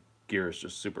 The gear is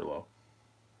just super low.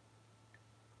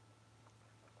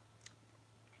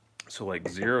 So like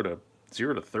 0 to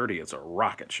 30, it's a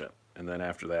rocket ship, and then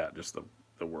after that, just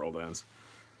the world ends.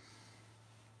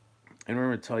 I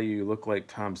remember to tell you you look like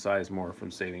Tom Sizemore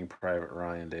from Saving Private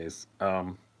Ryan days.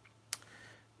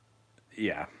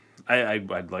 Yeah,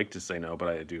 I'd like to say no, but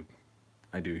I do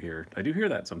hear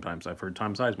that sometimes. I've heard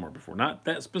Tom Sizemore before, not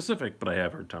that specific, but I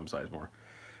have heard Tom Sizemore.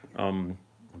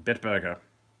 Bitburger.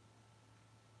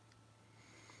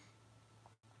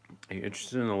 Are you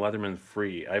interested in the Leatherman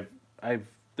Free? I've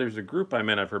there's a group I'm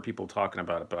in. I've heard people talking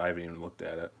about it, but I haven't even looked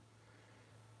at it.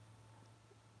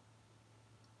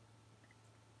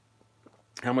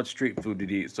 How much street food did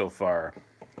you eat so far?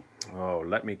 Oh,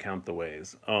 let me count the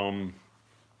ways. I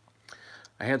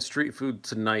had street food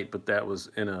tonight, but that was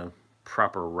in a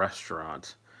proper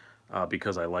restaurant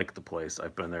because I like the place.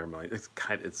 I've been there. It's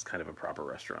kind of a proper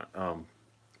restaurant.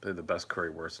 They're the best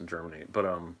currywurst in Germany, but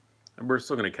we're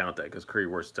still going to count that because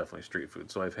currywurst is definitely street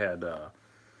food. So I've had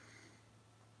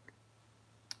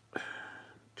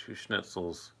two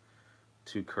schnitzels,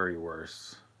 two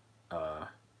currywursts, uh,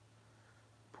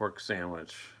 pork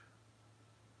sandwich.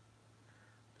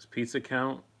 Does pizza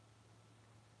count?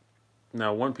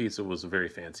 Now, one pizza was a very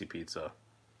fancy pizza.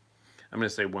 I'm going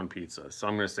to say one pizza. So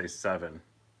I'm going to say seven.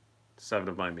 Seven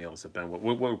of my meals have been what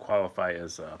would qualify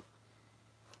as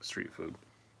street food.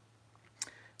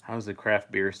 How's the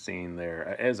craft beer scene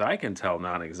there? As I can tell,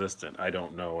 non-existent. I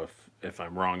don't know if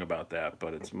I'm wrong about that,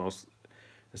 but it's most,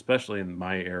 especially in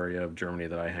my area of Germany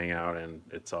that I hang out in,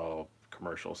 it's all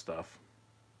commercial stuff.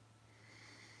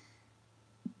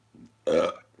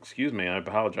 Excuse me, I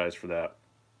apologize for that.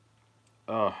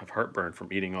 Oh, I have heartburn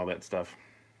from eating all that stuff.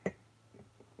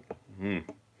 Mm.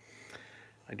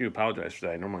 I do apologize for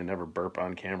that. I normally never burp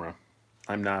on camera.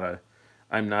 I'm not a,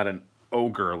 I'm not an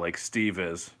ogre like Steve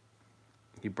is.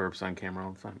 He burps on camera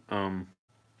all the time.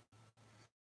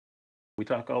 We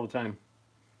talk all the time.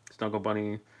 Snuggle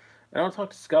Bunny. I don't talk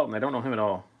to Skelton. I don't know him at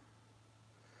all.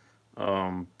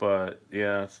 But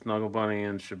yeah, Snuggle Bunny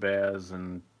and Shabazz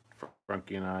and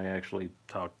Frankie and I actually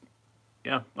talk.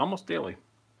 Yeah, almost daily.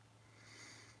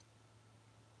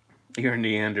 You're a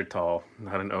Neanderthal,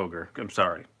 not an ogre. I'm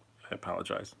sorry. I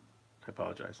apologize. I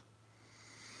apologize.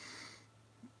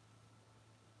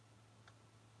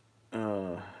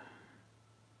 Uh,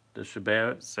 does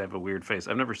Shabazz have a weird face?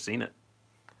 I've never seen it.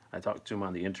 I talked to him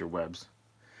on the interwebs.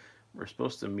 We're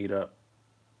supposed to meet up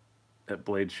at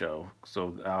Blade Show.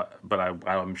 So, but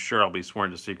I'm sure I'll be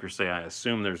sworn to secrecy. I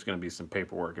assume there's going to be some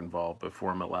paperwork involved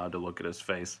before I'm allowed to look at his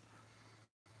face.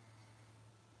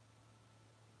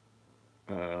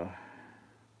 Uh,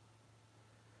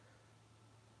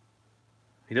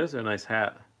 he does have a nice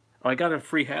hat. Oh, I got a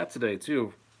free hat today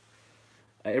too.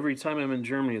 Every time I'm in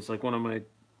Germany, it's like one of my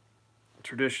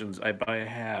traditions. I buy a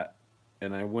hat,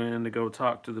 and I went in to go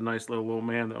talk to the nice little old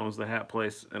man that owns the hat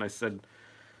place, and I was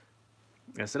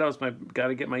my got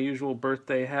to get my usual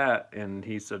birthday hat, and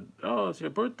he said, "Oh, it's your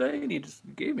birthday," and he just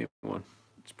gave me one.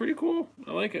 It's pretty cool.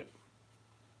 I like it.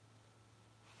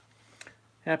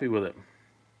 Happy with it.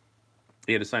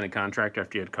 He had to sign a contract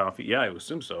after he had coffee. Yeah, I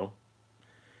assume so.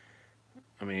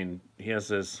 I mean, he has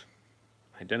his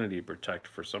identity to protect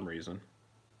for some reason.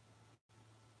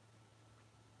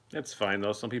 It's fine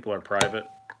though. Some people are private.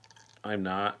 I'm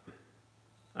not.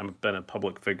 I've been a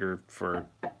public figure for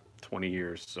 20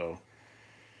 years, so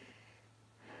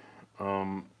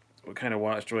what kind of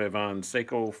watch do I have on?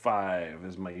 Seiko 5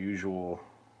 is my usual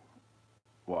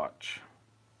watch.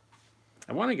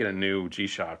 I want to get a new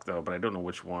G-Shock though, but I don't know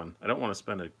which one. I don't want to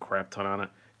spend a crap ton on it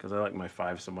because I like my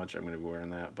 5 so much. I'm going to be wearing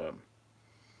that, but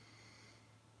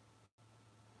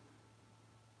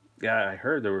yeah, I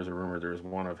heard there was a rumor there was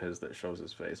one of his that shows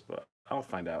his face, but I'll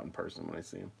find out in person when I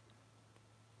see him.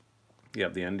 Yeah,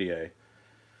 the NDA.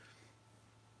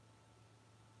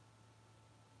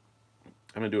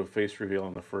 I'm gonna do a face reveal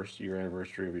on the first year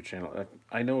anniversary of your channel.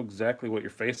 I know exactly what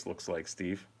your face looks like,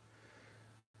 Steve.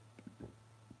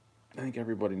 I think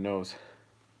everybody knows.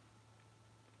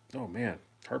 Oh man,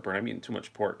 heartburn. I'm eating too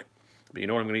much pork. But you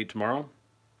know what I'm gonna eat tomorrow?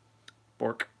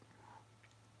 Pork.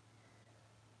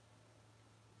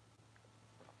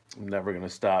 I'm never gonna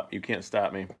stop. You can't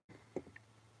stop me.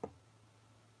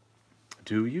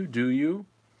 Do you? Do you?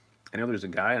 I know there's a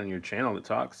guy on your channel that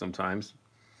talks sometimes.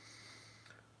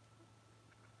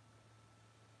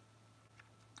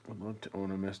 I'd love to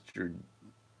own a Mr.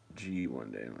 G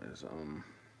one day.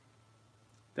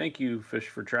 Thank you, Fish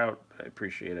for Trout. I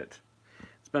appreciate it.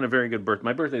 It's been a very good birthday.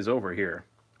 My birthday's over here.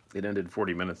 It ended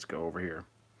 40 minutes ago over here.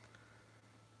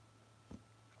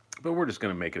 But we're just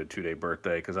going to make it a 2-day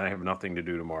birthday because I have nothing to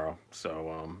do tomorrow.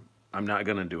 So I'm not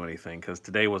going to do anything because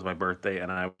today was my birthday and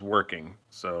I was working.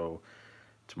 So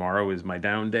tomorrow is my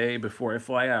down day before I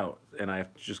fly out. And I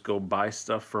have to just go buy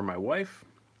stuff for my wife.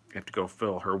 I have to go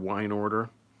fill her wine order.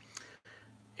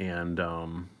 And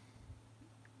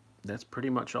that's pretty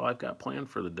much all I've got planned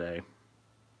for the day.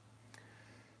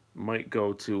 Might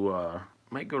go to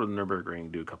the Nürburgring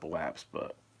and do a couple laps,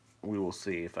 but we will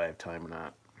see if I have time or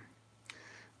not.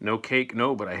 No cake,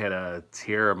 no, but I had a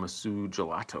tiramisu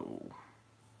gelato.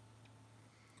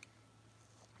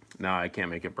 Now I can't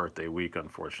make it birthday week,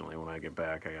 unfortunately. When I get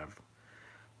back, I have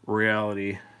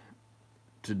reality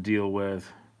to deal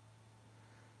with.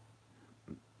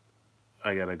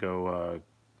 I gotta go.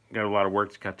 Got a lot of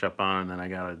work to catch up on, and then I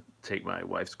gotta take my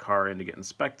wife's car in to get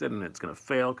inspected, and it's gonna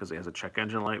fail because it has a check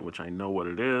engine light, which I know what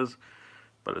it is,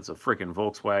 but it's a freaking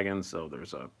Volkswagen, so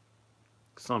there's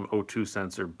some O2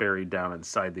 sensor buried down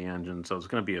inside the engine, so it's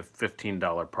gonna be a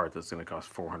 $15 part that's gonna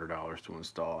cost $400 to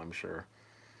install, I'm sure.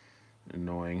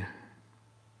 Annoying.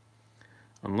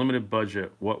 Unlimited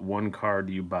budget. What one car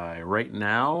do you buy right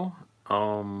now?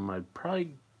 I'd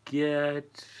probably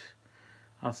get,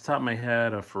 off the top of my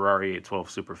head, a Ferrari 812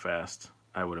 Superfast.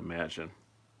 I would imagine.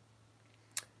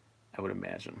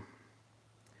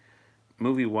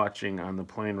 Movie watching on the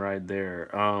plane ride there.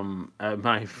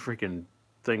 My freaking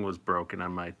thing was broken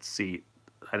on my seat.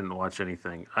 I didn't watch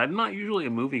anything. I'm not usually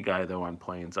a movie guy though on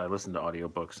planes. I listen to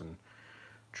audiobooks and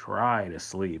try to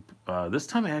sleep. This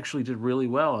time I actually did really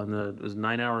well, and it was a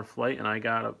 9-hour flight, and I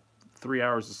got 3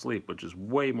 hours of sleep, which is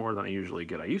way more than I usually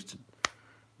get. I used to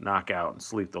knock out and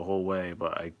sleep the whole way,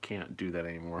 but I can't do that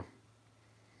anymore.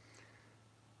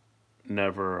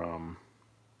 Never, I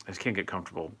just can't get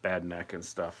comfortable. Bad neck and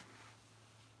stuff.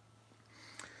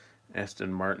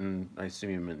 Aston Martin, I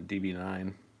assume you meant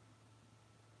DB9.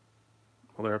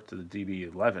 Well, they're up to the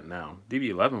DB11 now.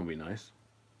 DB11 would be nice.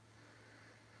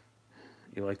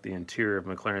 You like the interior of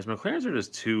McLarens. McLarens are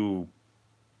just too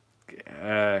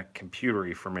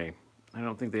computery for me. I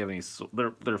don't think they have any.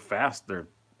 They're fast.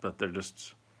 But they're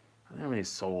just. I don't have any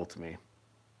soul to me.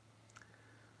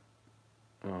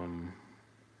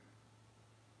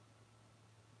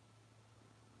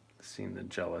 Seen the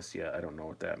jealous yet? I don't know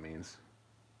what that means.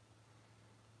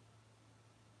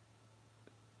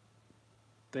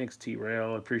 Thanks,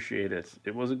 T-Rail. Appreciate it.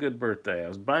 It was a good birthday. I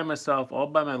was by myself, all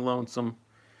by my lonesome.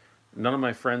 None of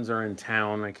my friends are in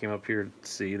town. I came up here to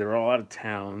see. They're all out of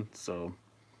town, so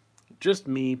just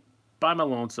me, by my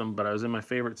lonesome. But I was in my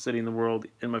favorite city in the world,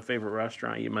 in my favorite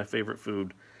restaurant, eating my favorite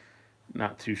food.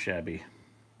 Not too shabby.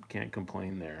 Can't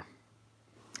complain there.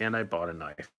 And I bought a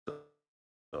knife, so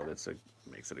that's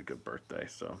makes it a good birthday.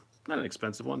 So not an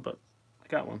expensive one, but I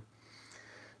got one.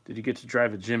 Did you get to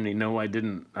drive a Jimny? No, I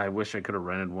didn't. I wish I could have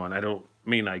rented one.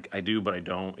 I do, but I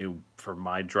don't. For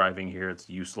my driving here, it's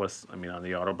useless. I mean, on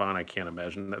the Autobahn, I can't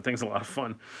imagine. That thing's a lot of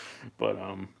fun. But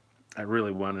I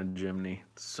really want a Jimny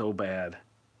so bad.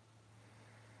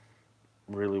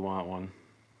 Really want one.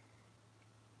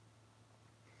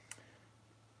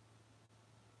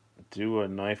 Do a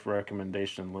knife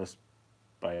recommendation list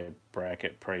by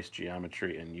bracket, price,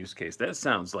 geometry, and use case. That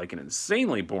sounds like an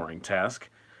insanely boring task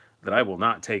that I will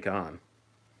not take on.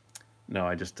 No,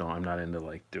 I just don't. I'm not into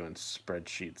like doing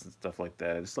spreadsheets and stuff like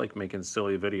that. I just like making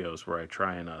silly videos where I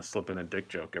try and slip in a dick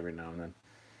joke every now and then.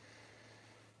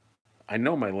 I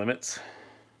know my limits.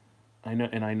 I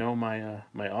know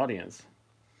my audience.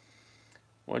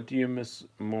 What do you miss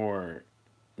more,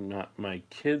 not my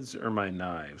kids or my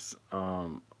knives?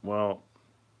 Well,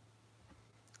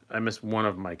 I miss one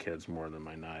of my kids more than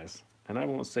my knives, and I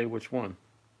won't say which one.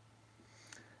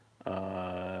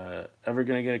 Ever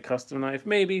gonna get a custom knife?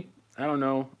 Maybe. I don't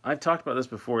know. I've talked about this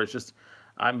before. It's just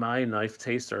my knife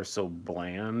tastes are so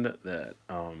bland that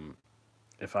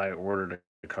if I ordered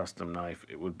a custom knife,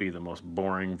 it would be the most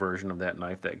boring version of that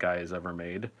knife that guy has ever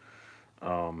made.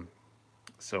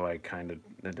 So I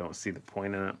don't see the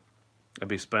point in it. I'd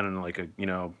be spending like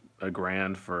a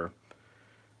grand for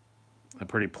a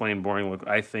pretty plain, boring look.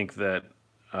 I think that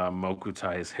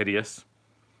Mokutai is hideous.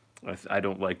 I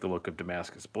don't like the look of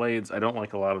Damascus blades. I don't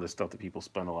like a lot of the stuff that people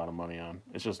spend a lot of money on.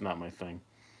 It's just not my thing.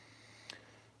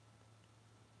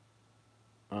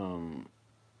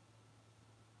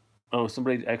 Oh,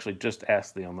 somebody actually just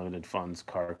asked the unlimited funds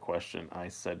car question. I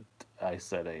said a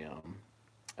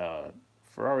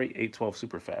Ferrari 812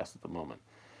 Superfast at the moment.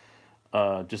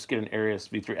 Just get an Arius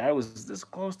V3. I was this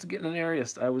close to getting an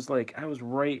Arius. I was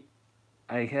right.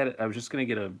 I was just gonna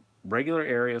get a regular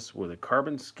Arius with a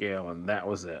carbon scale, and that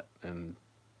was it. And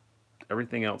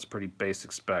everything else pretty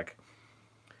basic spec.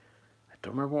 I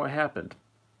don't remember what happened.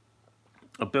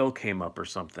 A bill came up or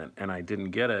something, and I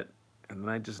didn't get it, and then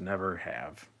I just never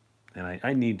have. And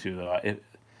I need to, though.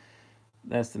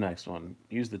 That's the next one.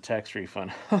 Use the tax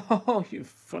refund. Oh, you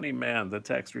funny man. The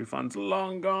tax refund's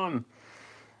long gone.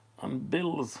 On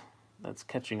bills. That's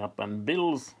catching up on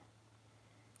bills.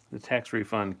 The tax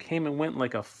refund came and went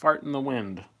like a fart in the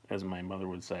wind. as my mother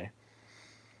would say.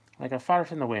 Like a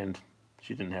fart in the wind.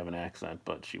 She didn't have an accent,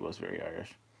 but she was very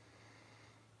Irish.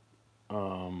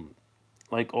 Um,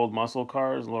 like old muscle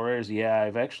cars, Lauriers. Yeah,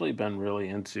 I've actually been really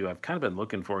into. I've kind of been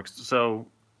looking for. So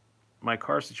my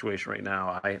car situation right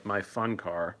now. My fun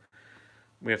car.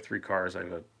 We have three cars. I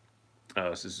have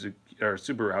a Suzuki or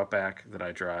Subaru Outback that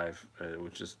I drive,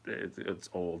 which is it's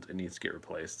old. It needs to get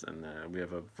replaced. And we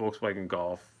have a Volkswagen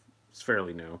Golf. It's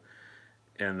fairly new.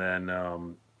 And then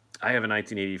I have a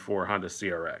 1984 Honda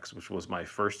CRX, which was my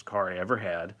first car I ever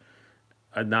had.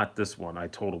 Not this one. I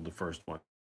totaled the first one.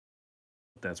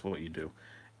 That's what you do.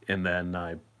 And then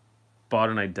I bought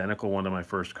an identical one to my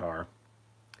first car.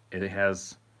 It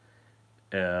has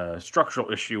a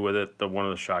structural issue with it. The one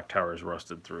of the shock towers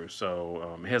rusted through,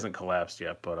 so it hasn't collapsed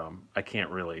yet. But I can't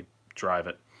really drive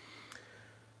it.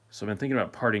 So I've been thinking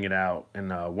about parting it out. And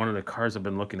one of the cars I've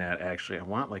been looking at, actually, I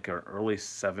want like an early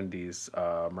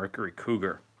 '70s Mercury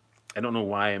Cougar. I don't know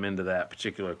why I'm into that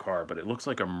particular car, but it looks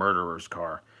like a murderer's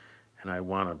car, and I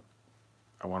want a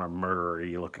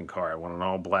murdery looking car. I want an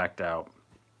all blacked out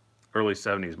early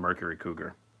 '70s Mercury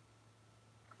Cougar.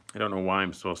 I don't know why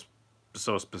I'm so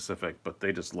specific, but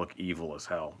they just look evil as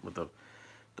hell with the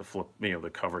flip, the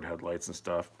covered headlights and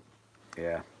stuff.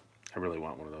 Yeah, I really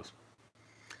want one of those.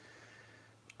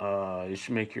 You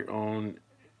should make your own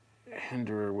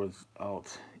Hinderer with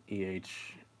Alt EH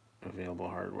available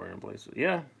hardware in place.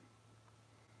 Yeah,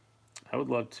 I would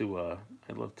love to.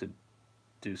 I'd love to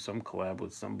do some collab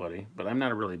with somebody, but I'm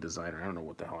not a really designer. I don't know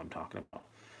what the hell I'm talking about.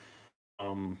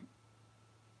 Um,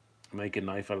 make a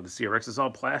knife out of the CRX. It's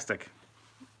all plastic.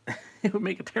 It would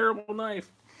make a terrible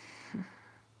knife.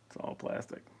 It's all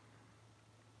plastic.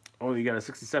 Oh, you got a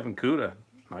 '67 CUDA.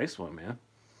 Nice one, man.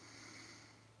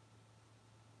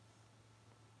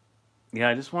 Yeah,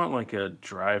 I just want like a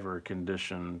driver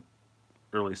condition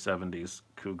early '70s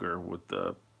Cougar with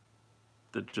the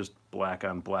just black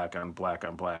on black on black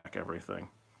on black everything.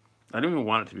 I don't even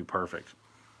want it to be perfect.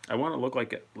 I want it to look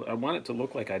like it. I want it to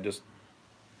look like I just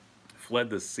fled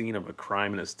the scene of a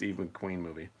crime in a Steve McQueen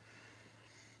movie.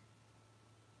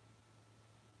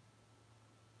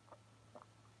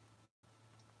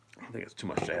 I think it's too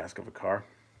much to ask of a car.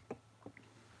 I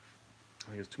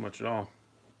think it's too much at all.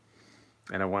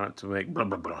 And I want it to make blah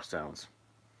blah blah sounds.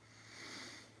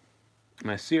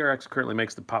 My CRX currently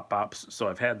makes the pop pops, so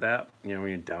I've had that. When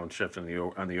you downshift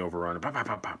on the overrun, pop pop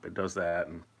pop pop, it does that,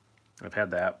 and I've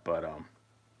had that. But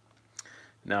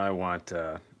now I want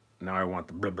the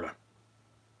blah blah.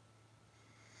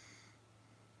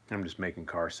 I'm just making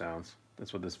car sounds.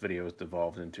 That's what this video has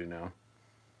devolved into now.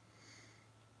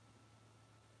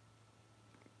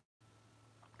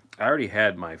 I already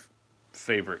had my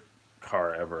favorite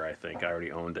car ever. I think I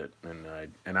already owned it,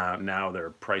 now they're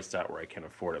priced out where I can't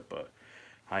afford it. But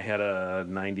I had a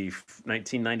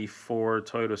 1994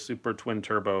 Toyota Super Twin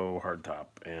Turbo hardtop,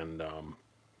 and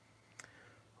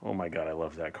oh my god, I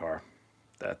love that car.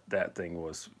 That thing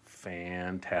was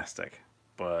fantastic.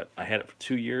 But I had it for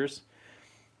 2 years.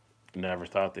 Never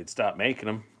thought they'd stop making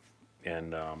them,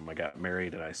 and I got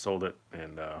married and I sold it,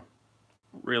 and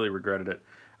really regretted it.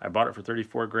 I bought it for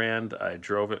 34 grand. I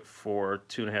drove it for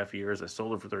 2.5 years. I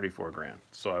sold it for 34 grand.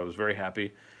 So I was very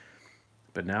happy.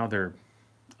 But now they're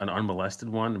an unmolested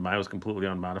one. Mine was completely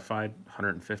unmodified,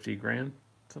 150 grand,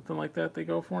 something like that they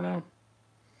go for now.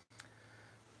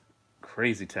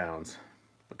 Crazy towns.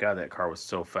 But God, that car was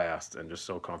so fast and just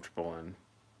so comfortable, and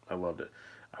I loved it.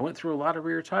 I went through a lot of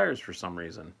rear tires for some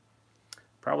reason.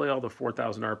 Probably all the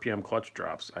 4,000 RPM clutch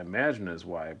drops, I imagine, is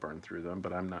why I burned through them,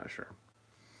 but I'm not sure.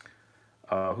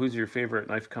 Who's your favorite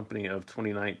knife company of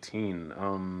 2019?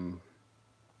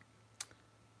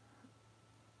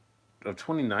 Of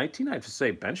 2019, I have to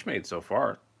say Benchmade so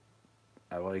far.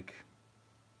 I like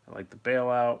the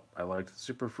Bailout. I like the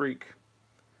Super Freak.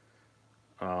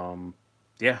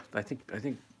 Yeah, I think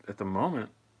at the moment,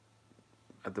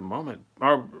 or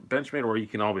Benchmade, or you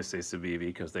can always say Civivi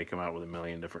because they come out with a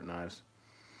million different knives.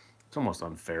 It's almost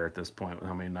unfair at this point with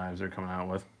how many knives they're coming out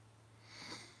with.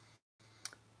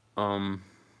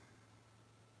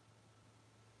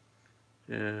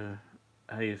 Yeah,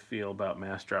 how do you feel about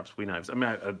mass drop sweet knives? I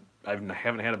mean, I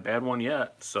haven't had a bad one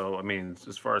yet. So, I mean,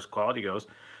 as far as quality goes,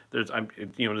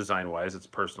 design wise, it's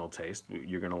personal taste.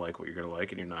 You're gonna like what you're gonna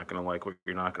like, and you're not gonna like what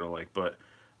you're not gonna like. But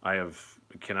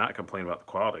cannot complain about the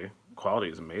quality.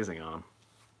 Quality is amazing on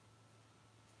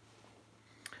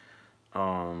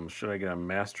them. Should I get a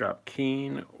mass drop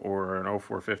Keen or an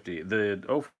 0450? The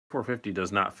 0450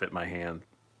 does not fit my hand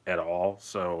at all,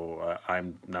 so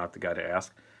I'm not the guy to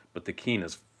ask. But the Keen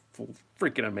is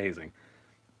freaking amazing.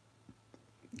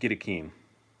 Get a Keen.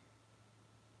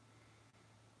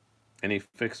 Any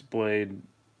fixed blade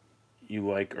you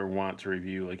like or want to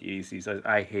review like EDCs.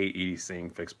 I hate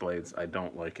EDCing fixed blades. I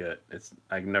don't like it.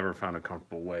 I've never found a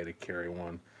comfortable way to carry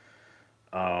one.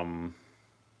 Um,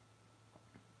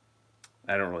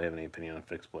 I don't really have any opinion on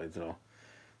fixed blades at all.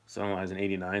 Sunlight an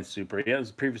 '89 Super. Yeah, it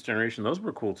was the previous generation. Those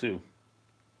were cool too.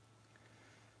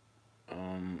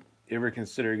 You ever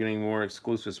consider getting more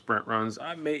exclusive sprint runs?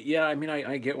 I may. Yeah, I mean,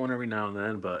 I get one every now and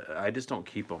then, but I just don't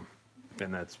keep them,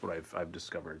 and that's what I've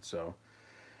discovered. So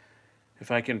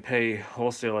if I can pay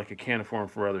wholesale, like I can for them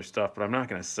for other stuff, but I'm not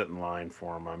going to sit in line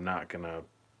for them. I'm not going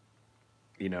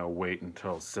to, wait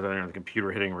until sit there on the computer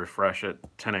hitting refresh at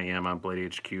 10 a.m. on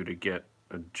Blade HQ to get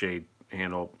a J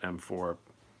handle M4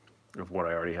 of what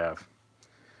I already have.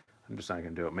 I'm just not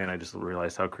going to do it. Man, I just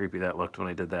realized how creepy that looked when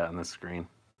I did that on the screen.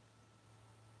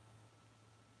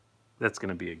 That's going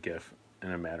to be a GIF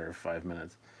in a matter of 5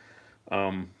 minutes.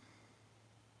 No,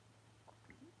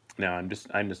 I'm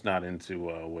just not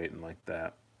into waiting like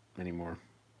that anymore.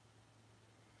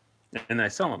 And I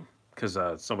sell them because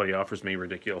somebody offers me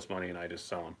ridiculous money and I just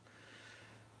sell them.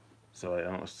 So I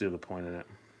don't see the point in it.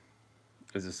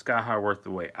 Is the Skaha worth the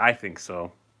wait? I think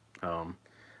so.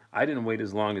 I didn't wait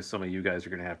as long as some of you guys are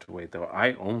going to have to wait, though.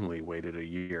 I only waited a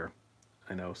year.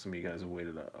 I know some of you guys have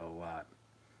waited a lot.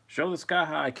 Show the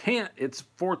Skaha. I can't. It's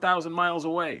 4,000 miles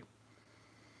away.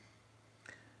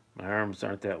 My arms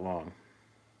aren't that long.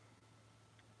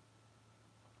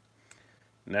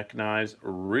 Neck knives.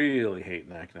 Really hate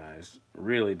neck knives.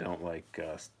 Really don't like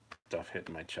stuff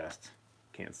hitting my chest.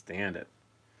 Can't stand it.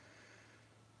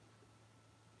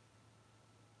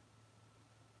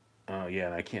 Oh yeah,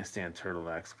 and I can't stand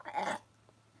turtlenecks. I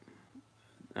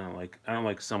don't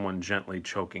like someone gently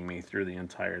choking me through the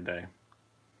entire day.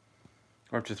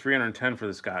 Or up to 310 for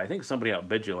this guy. I think somebody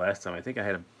outbid you last time. I think I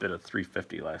had a bid of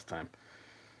 350 last time.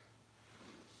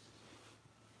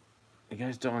 You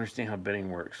guys don't understand how bidding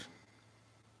works.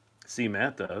 See,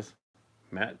 Matt does.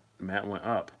 Matt went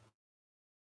up.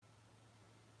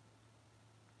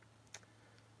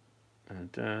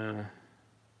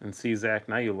 And see, Zach,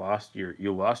 now you lost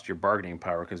your bargaining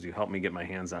power because you helped me get my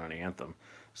hands on an Anthem.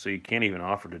 So you can't even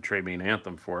offer to trade me an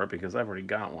Anthem for it because I've already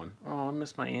got one. Oh, I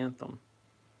missed my Anthem.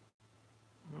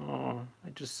 Oh, I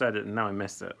just said it and now I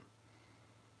missed it.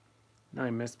 Now I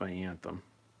missed my Anthem.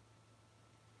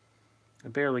 I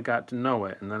barely got to know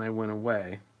it and then I went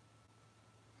away.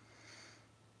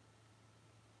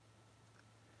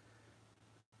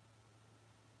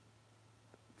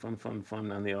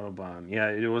 Fun on the Autobahn. Yeah,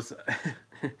 it was.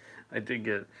 I did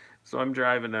get. So I'm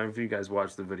driving. If you guys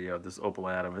watch the video, this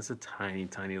Opel Adam. It's a tiny,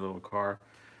 tiny little car.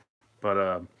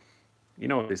 But you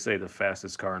know what they say the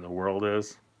fastest car in the world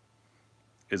is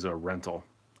a rental,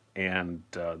 and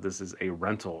this is a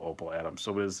rental Opel Adam.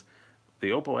 So is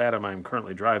the Opel Adam I'm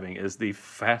currently driving is the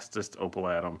fastest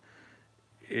Opel Adam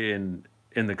in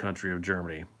the country of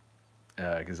Germany.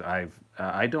 Because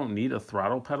I don't need a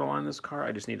throttle pedal on this car.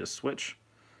 I just need a switch.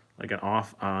 Like an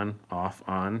off,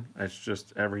 on. It's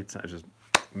just every time, just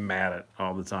mad at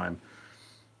all the time.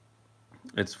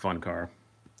 It's a fun car.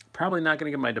 Probably not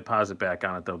going to get my deposit back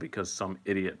on it, though, because some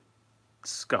idiot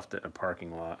scuffed it in a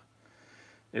parking lot.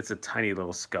 It's a tiny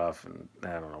little scuff, and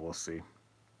I don't know, we'll see.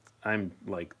 I'm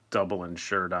like double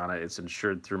insured on it. It's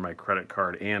insured through my credit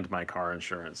card and my car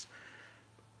insurance.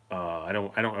 I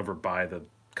don't ever buy the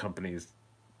company's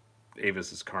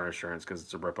Avis's car insurance because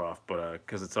it's a ripoff, but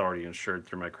because it's already insured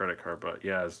through my credit card. But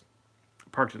yeah, I was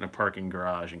parked in a parking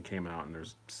garage and came out and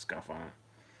there's scuff on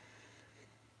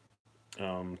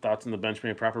it. Thoughts on the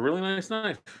Benchmade Proper? Really nice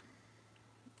knife.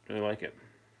 Really like it.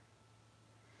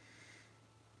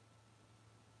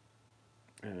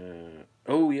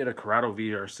 Oh, we had a Corrado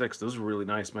VR6. Those were really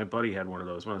nice. My buddy had one of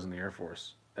those when I was in the Air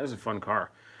Force. That was a fun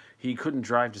car. He couldn't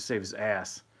drive to save his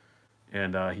ass.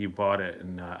 And he bought it,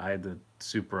 and I had the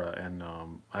Supra, and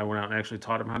I went out and actually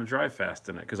taught him how to drive fast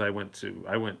in it because I went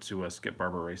to Skip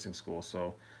Barber Racing School,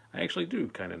 so I actually do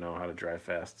kind of know how to drive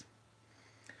fast.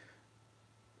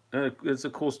 It's a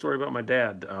cool story about my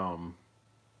dad. I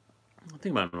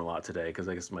think about him a lot today because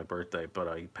I guess it's my birthday,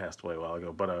 but he passed away a while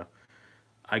ago. But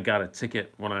I got a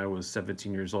ticket when I was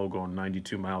 17 years old, going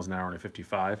 92 miles an hour in a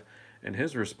 55, and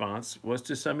his response was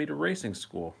to send me to racing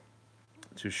school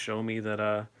to show me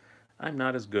that. I'm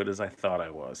not as good as I thought I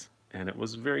was. And it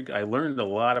was very good. I learned a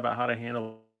lot about how to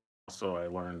handle. So I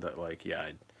learned that, like,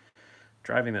 yeah,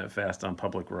 driving that fast on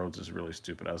public roads is really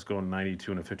stupid. I was going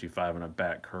 92 and a 55 on a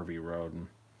back curvy road. And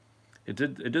it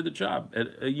did the job.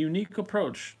 A unique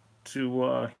approach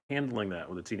to handling that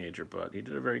with a teenager, but he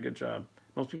did a very good job.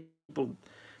 Most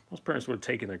parents would have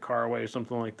taken their car away or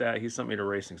something like that. He sent me to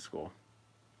racing school.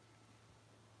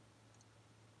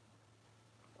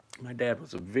 My dad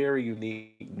was a very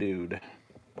unique dude.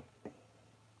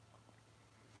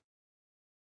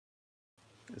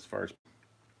 as far as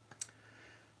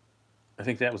I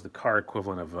think that was the car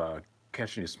equivalent of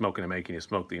catching you smoking and making you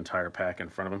smoke the entire pack in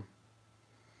front of him.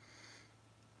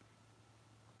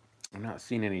 I'm not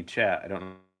seeing any chat. I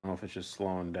don't know if it's just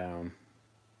slowing down.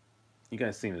 You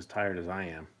guys seem as tired as I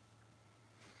am.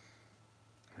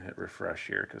 I hit refresh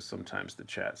here because sometimes the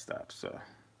chat stops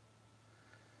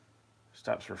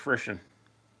refreshing.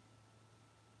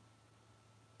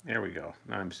 There we go.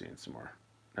 Now I'm seeing some more.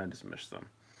 I just missed them.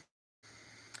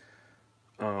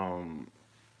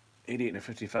 88 and a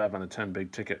 55 on a 10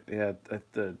 big ticket. Yeah,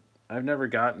 I've never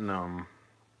gotten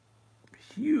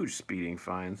huge speeding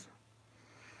fines.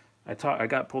 I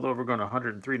got pulled over going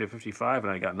 103 to 55,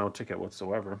 and I got no ticket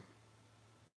whatsoever.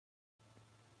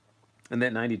 And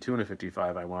that 92 and a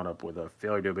 55, I wound up with a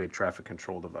failure to obey traffic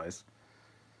control device.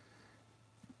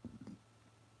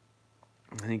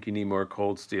 I think you need more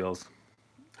cold steels.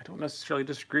 I don't necessarily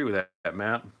disagree with that,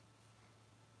 Matt.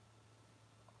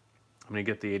 I'm gonna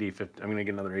get the 8050. I'm gonna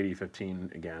get another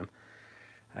 8015 again.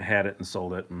 I had it and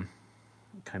sold it, and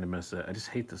kind of miss it. I just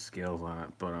hate the scales on it.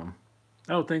 But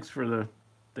oh, thanks for the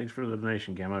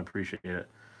donation, Gamma. I appreciate it.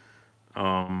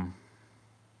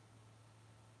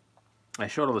 I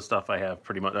showed all the stuff I have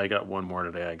pretty much. I got one more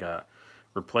today. I got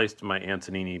replaced my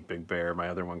Antonini Big Bear. My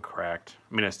other one cracked.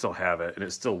 I mean, I still have it, and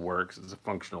it still works. It's a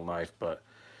functional knife, but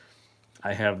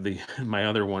I have my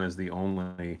other one is the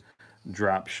only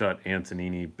drop shut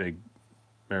Antonini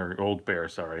Old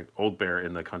Bear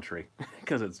in the country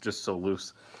because it's just so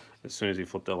loose. As soon as you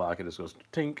flip the lock, it just goes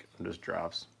tink and just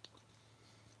drops,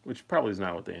 which probably is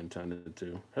not what they intended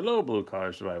to. Hello, Blue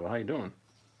Collar Survival. How you doing?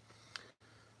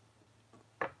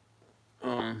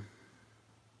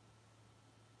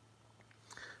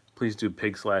 Please do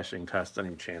pig slashing test on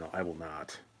your channel. I will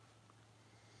not.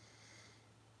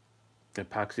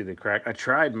 Epoxy the crack. I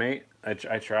tried, mate. I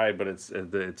tried, but it's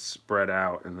spread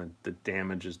out and the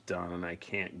damage is done, and I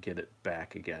can't get it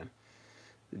back again.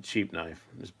 The cheap knife.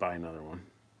 Just buy another one.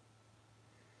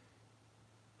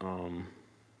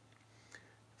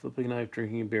 Flipping knife,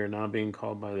 drinking a beer, not being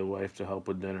called by the wife to help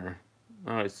with dinner.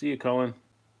 All right, see you, Cullen.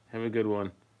 Have a good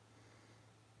one.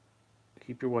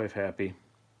 Keep your wife happy.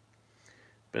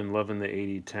 Been loving the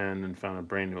 8010 and found a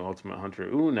brand new Ultimate Hunter.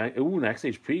 Ooh, an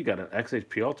XHP. Got an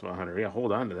XHP Ultimate Hunter. Yeah,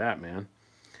 hold on to that, man.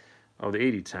 Oh, the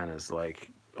 8010 is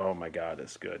like, oh my God,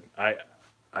 it's good.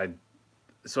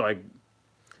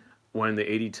 When the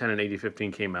 8010 and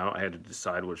 8015 came out, I had to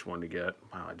decide which one to get.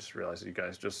 Wow, I just realized you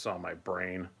guys just saw my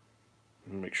brain.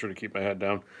 Make sure to keep my head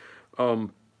down. Oh,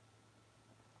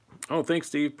 thanks,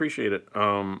 Steve. Appreciate it.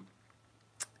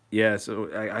 Yeah, so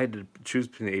I had to choose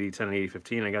between the 8010 and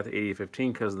 8015. I got the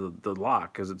 8015 because of the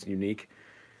lock, because it's unique.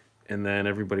 And then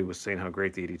everybody was saying how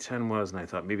great the 8010 was, and I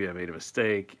thought maybe I made a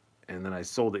mistake. And then I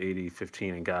sold the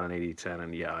 8015 and got an 8010,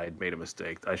 and yeah, I had made a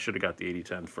mistake. I should have got the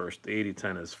 8010 first. The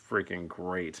 8010 is freaking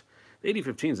great. The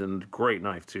 8015 is a great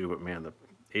knife too, but man, the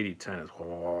 8010 is,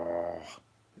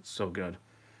 it's so good.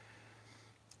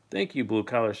 Thank you, Blue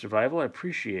Collar Survival. I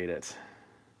appreciate it.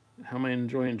 How am I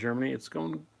enjoying Germany? It's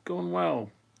going well.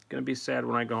 Gonna be sad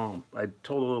when I go home. I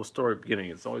told a little story at the beginning.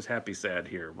 It's always happy sad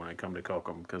here when I come to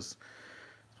Kokum because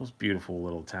it's the most beautiful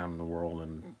little town in the world,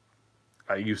 and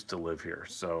I used to live here,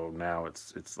 so now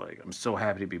it's like I'm so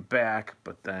happy to be back,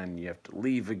 but then you have to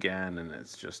leave again, and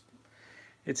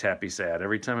it's happy sad.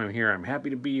 Every time I'm here, I'm happy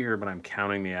to be here, but I'm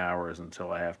counting the hours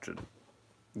until I have to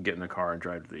get in the car and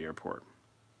drive to the airport.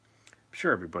 I'm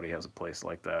sure everybody has a place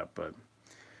like that, but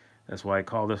that's why I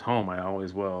call this home. I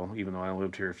always will, even though I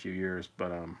lived here a few years.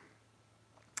 But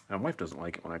my wife doesn't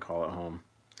like it when I call it home.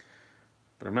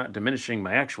 But I'm not diminishing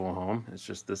my actual home. It's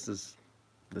just this is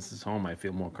home. I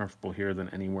feel more comfortable here than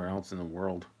anywhere else in the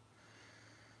world.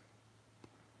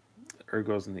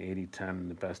 Ergos in the 8010,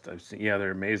 the best I've seen. Yeah,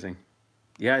 they're amazing.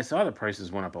 Yeah, I saw the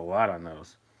prices went up a lot on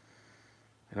those.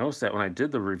 I noticed that when I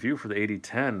did the review for the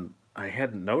 8010, I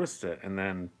hadn't noticed it, and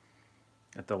then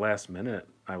at the last minute,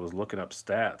 I was looking up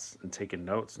stats and taking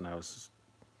notes, and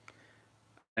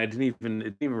it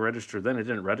didn't even register then. It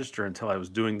didn't register until I was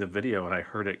doing the video, and I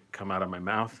heard it come out of my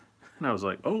mouth, and I was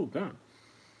like, oh, God.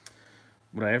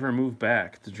 Would I ever move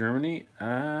back to Germany?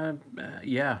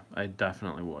 Yeah, I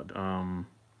definitely would. I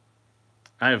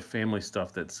have family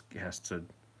stuff that has to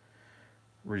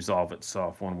resolve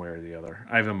itself one way or the other.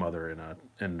 I have a mother in a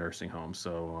nursing home,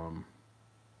 so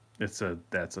that's a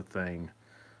thing.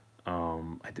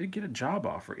 I did get a job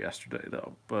offer yesterday,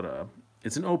 though, but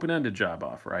it's an open-ended job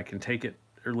offer. I can take it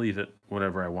or leave it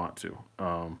whenever I want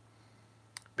to.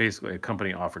 Basically, a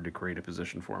company offered to create a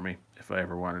position for me if I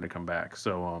ever wanted to come back.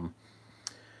 So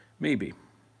maybe.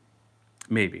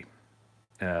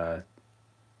 I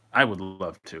would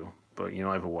love to, but I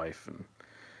have a wife, and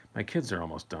my kids are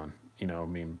almost done. You know, I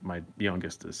mean, my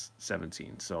youngest is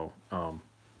 17, so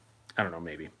I don't know,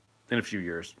 maybe in a few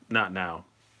years, not now,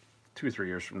 2 or 3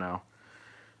 years from now,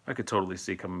 I could totally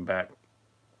see coming back.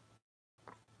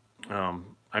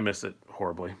 I miss it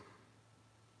horribly.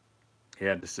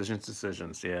 Yeah,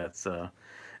 decisions. Yeah, it's and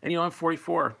I'm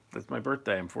 44. That's my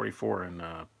birthday. I'm 44,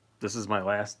 and this is my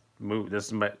last move. This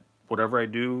is my whatever I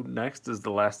do next is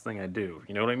the last thing I do.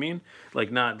 You know what I mean?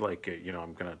 Like not like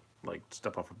I'm gonna like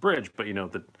step off a bridge, but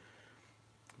that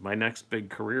my next big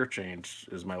career change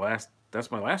is my last.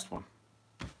 That's my last one.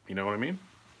 You know what I mean?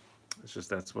 It's just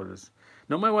that's what it is.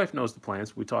 No, my wife knows the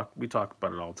plans. We talk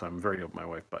about it all the time. I'm very open with my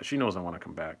wife, but she knows I want to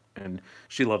come back, and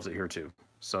she loves it here too.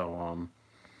 So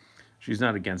she's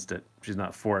not against it. She's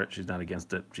not for it. She's not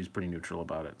against it. She's pretty neutral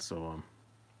about it. So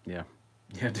yeah,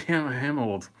 yeah. Damn, I am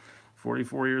old.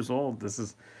 44 years old. This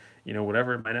is,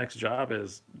 whatever my next job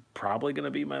is, probably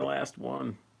gonna be my last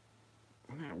one.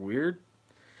 Isn't that weird?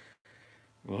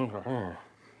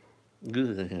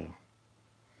 Good.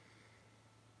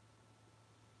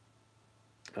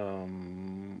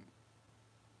 Um,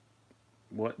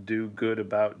 what do good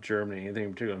about Germany? Anything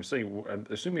in particular?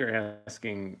 I assume you're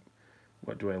asking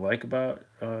what do I like about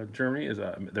Germany? Is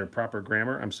their proper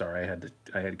grammar? I'm sorry, I had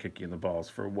to kick you in the balls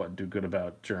for what do good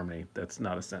about Germany. That's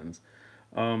not a sentence.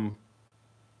 Um,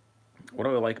 what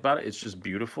do I like about it? It's just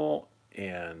beautiful,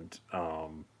 and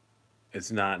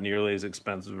it's not nearly as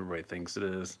expensive as everybody thinks it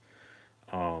is.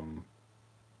 Um,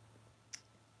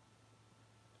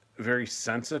 Very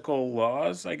sensical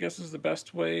laws, I guess, is the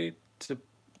best way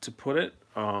to put it.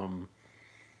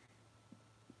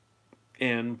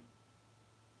 And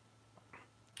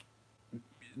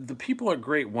the people are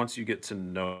great once you get to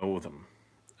know them.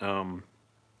 Um,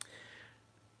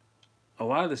 a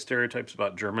lot of the stereotypes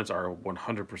about Germans are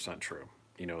 100% true.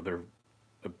 They're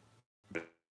a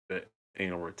bit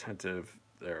anal retentive.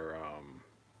 They're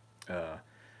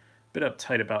bit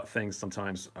uptight about things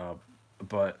sometimes.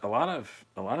 But a lot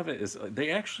of it is they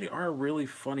actually are really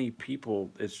funny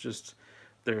people. It's just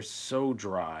they're so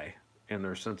dry in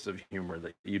their sense of humor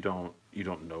that you don't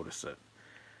notice it.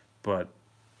 But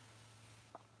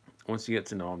once you get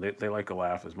to know them, they like a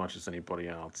laugh as much as anybody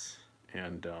else.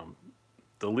 And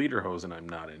the leader hosen I'm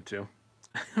not into,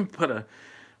 but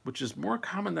which is more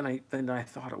common than I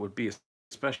thought it would be,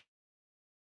 especially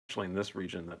in this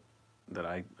region that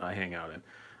I hang out in.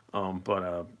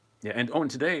 But yeah, and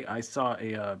today I saw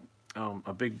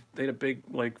a big they had a big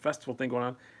like festival thing going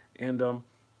on, and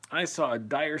I saw a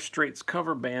Dire Straits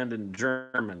cover band in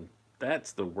German.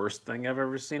 That's the worst thing I've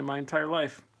ever seen in my entire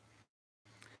life.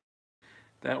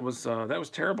 That was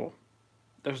terrible.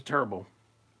 That was terrible.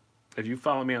 If you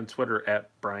follow me on Twitter at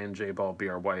Brian J Ball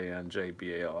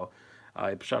BryanJBall,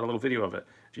 I shot a little video of it.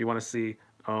 If you want to see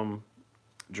um,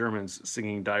 Germans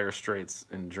singing Dire Straits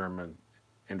in German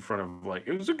in front of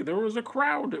there was a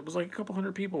crowd. It was like a couple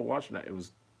hundred people watching that. It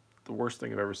was the worst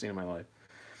thing I've ever seen in my life.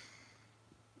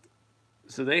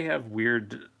 So they have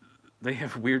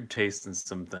weird tastes in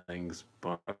some things,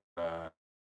 but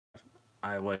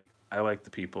I like I like the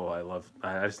people.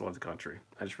 I just love the country.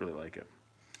 I just really like it.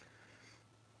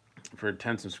 For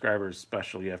 10 subscribers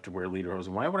special, you have to wear leaderhose.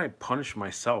 And why would I punish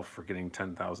myself for getting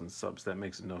 10,000 subs? That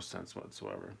makes no sense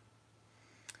whatsoever.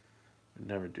 I'd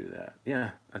never do that.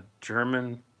 Yeah, a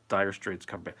German Dire Straits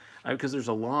cover because there's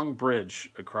a long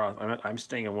bridge across. I'm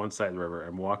staying on one side of the river.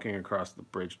 I'm walking across the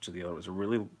bridge to the other. It's a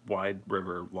really wide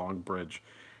river, long bridge.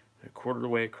 A quarter of the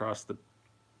way across the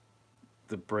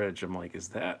bridge, I'm like, is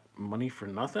that money for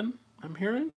nothing? I'm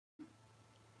hearing.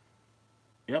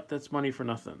 Yep, that's money for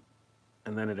nothing.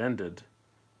 And then it ended,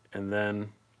 and then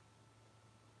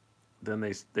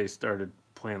they started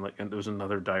playing and there was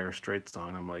another Dire Straits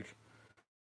song. I'm like,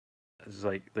 it's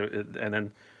like, and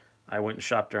then I went and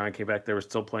shopped around. I came back. They were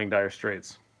still playing Dire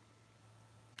Straits.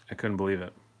 I couldn't believe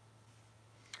it.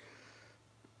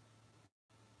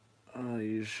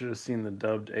 You should have seen the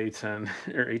dubbed A10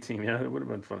 or 18. Yeah, it would have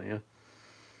been funny. Yeah.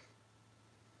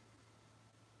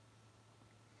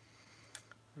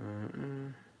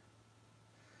 Uh,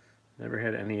 Never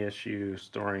had any issue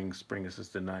storing spring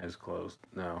assisted knives closed.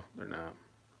 No, they're not.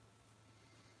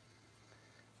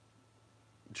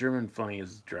 German funny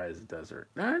is dry as a desert.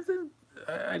 No,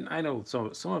 I know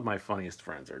some of my funniest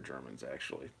friends are Germans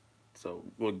actually. So,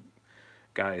 well,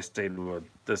 guy I stayed with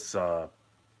this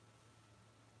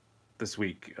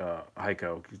week,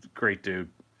 Heiko, great dude,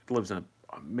 lives in an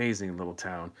amazing little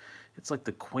town. It's like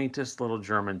the quaintest little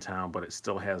German town, but it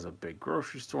still has a big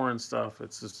grocery store and stuff.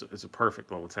 It's a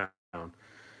perfect little town,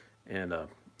 and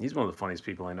he's one of the funniest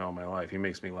people I know in my life. He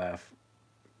makes me laugh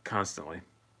constantly.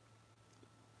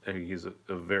 And he's a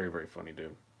very very funny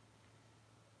dude.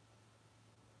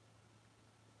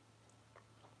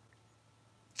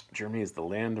 Germany is the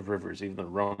land of rivers. Even the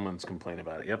Romans complain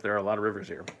about it. Yep, there are a lot of rivers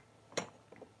here.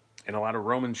 And a lot of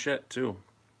Roman shit, too.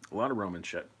 A lot of Roman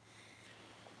shit.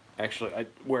 Actually, I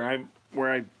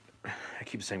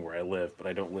keep saying where I live, but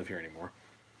I don't live here anymore.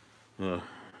 Ugh,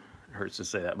 it hurts to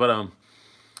say that. But,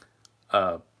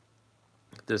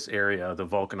 this area, the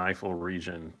Vulcan Eifel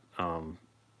region,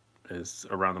 is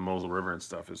around the Mosel River and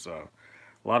stuff, is a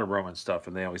lot of Roman stuff.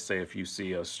 And they always say if you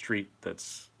see a street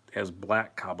that's has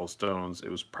black cobblestones, it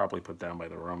was probably put down by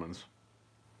the Romans.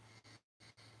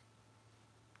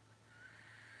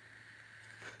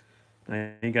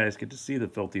 And you guys get to see the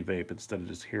filthy vape instead of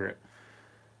just hear it.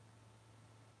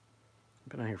 I've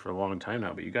been out here for a long time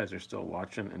now, but you guys are still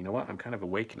watching. And you know what? I'm kind of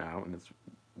awake now, and it's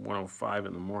 1:05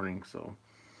 in the morning, so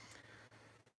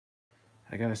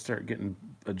I got to start getting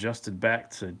adjusted back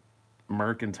to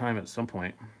American time at some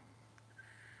point.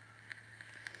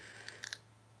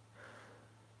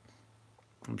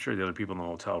 I'm sure the other people in the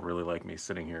hotel really like me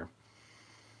sitting here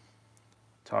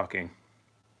talking,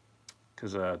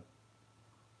 because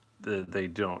they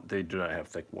do not have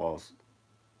thick walls.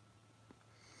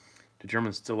 Do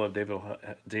Germans still love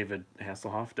David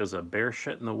Hasselhoff? Does a bear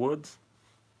shit in the woods?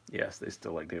 Yes, they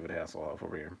still like David Hasselhoff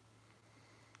over here.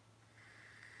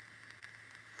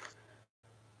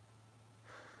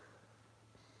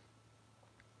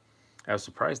 I was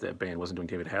surprised that band wasn't doing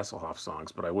David Hasselhoff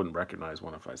songs, but I wouldn't recognize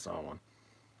one if I saw one.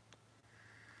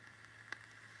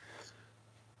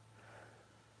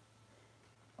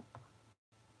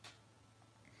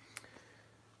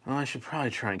 Well, I should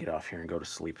probably try and get off here and go to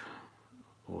sleep.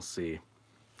 We'll see.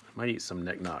 I might eat some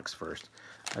knickknacks first.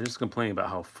 I was just complaining about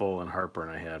how full and heartburn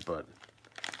I had, but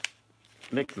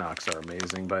knickknacks are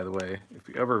amazing, by the way. If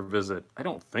you ever visit, I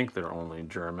don't think they're only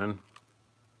German.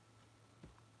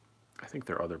 I think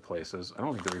they're other places. I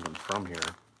don't think they're even from here.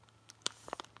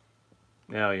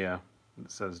 Yeah.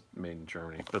 It says made in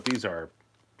Germany. But these are,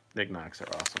 knickknacks are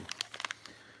awesome.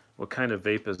 What kind of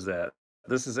vape is that?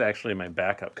 This is actually my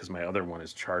backup because my other one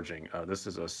is charging. This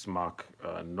is a Smock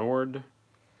Nord.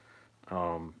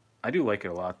 I do like it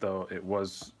a lot, though. It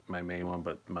was my main one,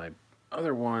 but my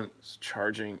other one's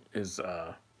charging is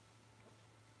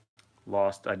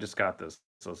Lost. I just got this,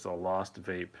 so it's a Lost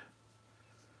Vape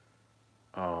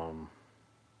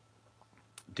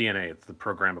DNA. It's the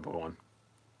programmable one,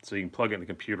 so you can plug it in the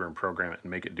computer and program it and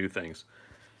make it do things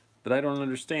that I don't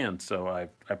understand. So I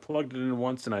plugged it in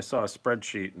once and I saw a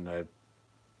spreadsheet and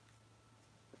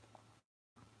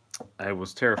I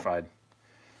was terrified.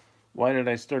 Why did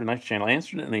I start a knife channel? I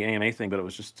answered it in the AMA thing, but it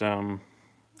was just I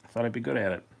thought I'd be good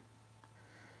at it.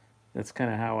 That's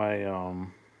kind of how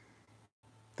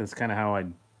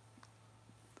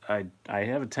I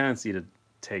have a tendency to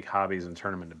take hobbies and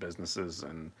turn them into businesses,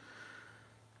 and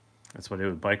that's what I did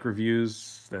with bike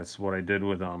reviews. That's what I did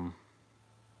with um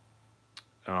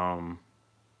and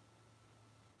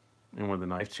with the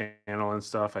knife channel and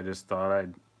stuff. I just thought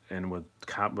and with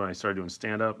when I started doing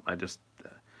stand up, I just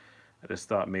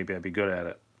thought maybe I'd be good at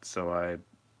it. So I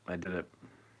did it.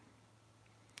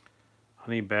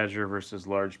 Honey Badger versus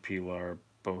large Pilar,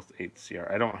 both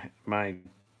 8CR. I don't my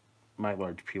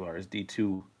large Pilar is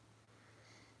D2.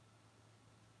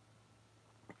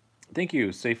 Thank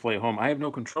you, Safe Flight Home. I have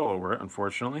no control over it,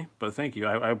 unfortunately, but thank you.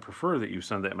 I would prefer that you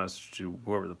send that message to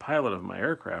whoever the pilot of my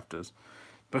aircraft is.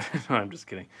 But no, I'm just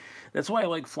kidding. That's why I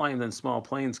like flying in small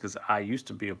planes, because I used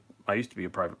to be a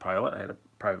private pilot. I had a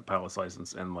private pilot's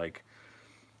license, and like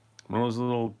one of those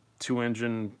little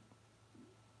 2-engine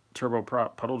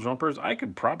turboprop puddle jumpers, I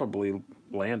could probably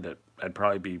land it.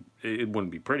 It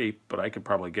wouldn't be pretty, but I could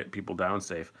probably get people down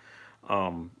safe.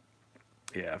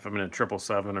 Yeah, if I'm in a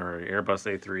 777 or an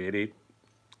Airbus A380,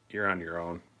 you're on your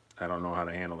own. I don't know how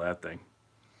to handle that thing.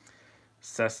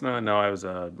 Cessna?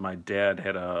 No, my dad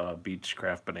had a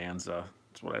Beechcraft Bonanza.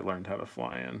 That's what I learned how to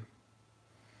fly in.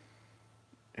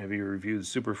 Have you reviewed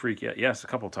Super Freak yet? Yes, a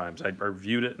couple times. I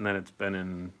reviewed it, and then it's been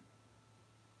in,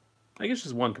 I guess,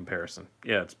 just one comparison.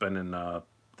 Yeah, it's been in the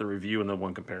review and the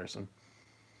one comparison.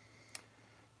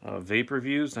 Vape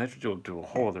reviews, I have to do a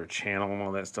whole other channel and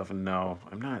all that stuff, and no,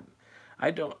 I'm not.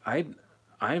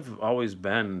 I've always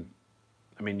been,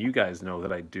 I mean, you guys know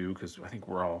that I do, because I think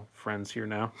we're all friends here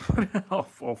now. all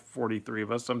 43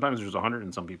 of us. Sometimes there's 100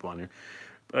 and some people on here.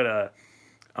 But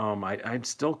I'm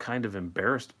still kind of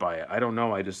embarrassed by it. I don't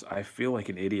know. I feel like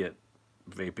an idiot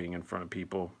vaping in front of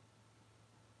people.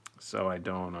 So I would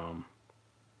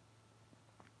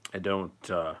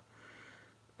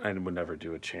never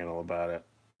do a channel about it.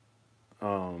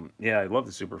 Yeah, I love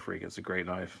the Super Freak. It's a great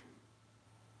knife.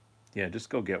 Yeah, just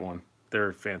go get one.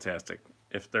 They're fantastic.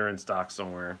 If they're in stock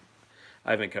somewhere,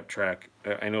 I haven't kept track.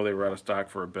 I know they were out of stock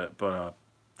for a bit, but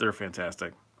they're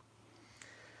fantastic.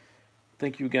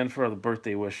 Thank you again for all the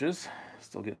birthday wishes.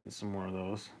 Still getting some more of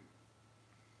those.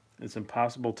 It's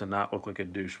impossible to not look like a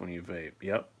douche when you vape.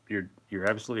 Yep, you're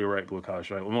absolutely right, Blue Collar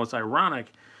Strike. Well, what's ironic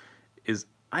is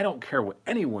I don't care what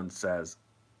anyone says.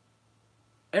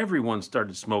 Everyone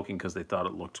started smoking because they thought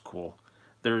it looked cool.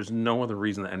 There's no other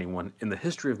reason that anyone in the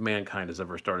history of mankind has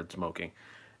ever started smoking.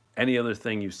 Any other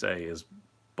thing you say is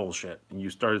bullshit. And you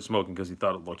started smoking because you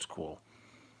thought it looked cool.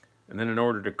 And then in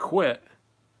order to quit,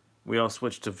 we all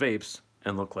switched to vapes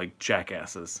and look like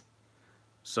jackasses.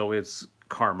 So it's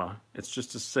karma. It's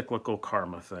just a cyclical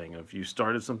karma thing of you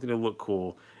started something to look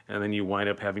cool and then you wind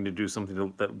up having to do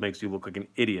something that makes you look like an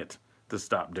idiot to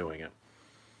stop doing it.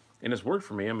 And it's worked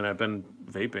for me. I mean, I've been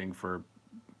vaping for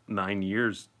 9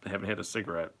 years. I haven't had a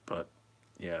cigarette, but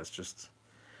yeah, it's just,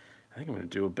 I think I'm going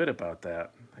to do a bit about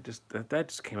that. That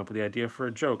just came up with the idea for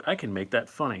a joke. I can make that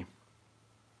funny.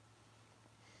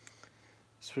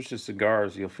 Switch to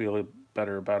cigars, you'll feel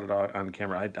better about it on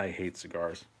camera. I hate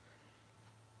cigars.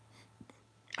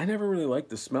 I never really liked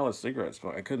the smell of cigarette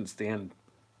smoke. I couldn't stand.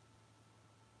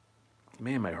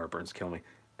 Man, my heartburn's killing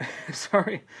me.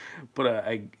 Sorry, but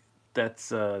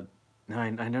no,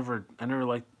 I never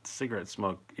liked cigarette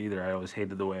smoke either. I always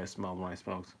hated the way I smelled when I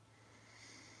smoked.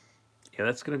 Yeah,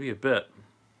 that's gonna be a bit.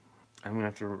 I'm gonna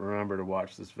have to remember to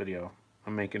watch this video.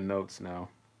 I'm making notes now.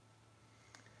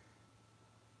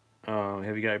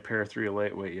 Have you got a pair of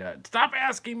 308 wait yet? Stop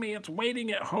asking me. It's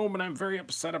waiting at home, and I'm very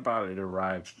upset about it. It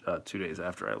arrived 2 days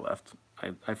after I left.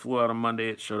 I flew out on Monday.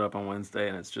 It showed up on Wednesday,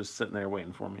 and it's just sitting there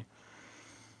waiting for me.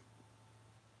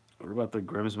 What about the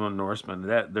Grimsmo Norseman?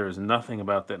 There's nothing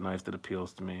about that knife that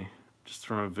appeals to me, just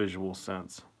from a visual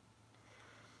sense.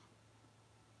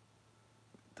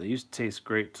 They used to taste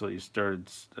great till you started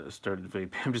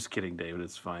vaping. I'm just kidding, David.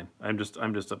 It's fine. I'm just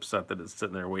upset that it's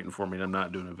sitting there waiting for me, and I'm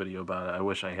not doing a video about it. I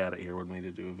wish I had it here with me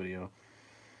to do a video.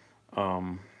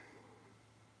 Although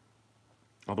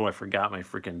I forgot my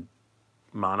freaking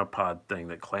monopod thing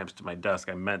that clamps to my desk.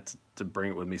 I meant to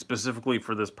bring it with me specifically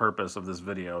for this purpose of this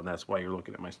video, and that's why you're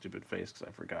looking at my stupid face, because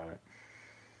I forgot it.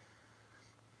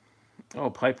 Oh,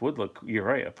 a pipe would look. You're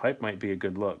right. A pipe might be a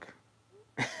good look.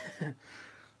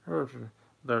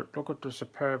 Look at the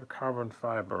superb carbon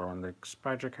fiber on the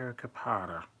Spragica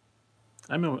capata.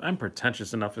 I'm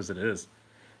pretentious enough as it is.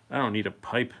 I don't need a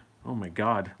pipe. Oh my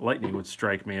God, lightning would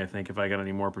strike me, I think, if I got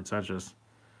any more pretentious.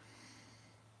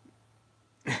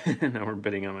 Now we're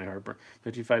bidding on my heartburn.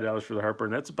 $55 for the heartburn.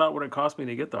 That's about what it cost me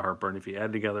to get the heartburn if you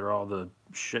add together all the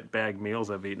shitbag meals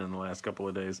I've eaten in the last couple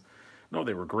of days. No,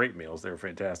 they were great meals. They were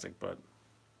fantastic, but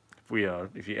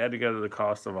if you add together the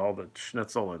cost of all the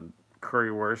schnitzel and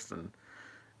currywurst and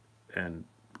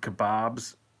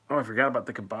kebabs. Oh, I forgot about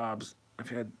the kebabs. I've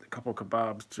had a couple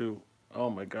kebabs too. Oh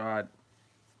my God.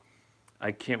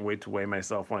 I can't wait to weigh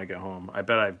myself when I get home. I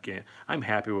bet I've gained. I'm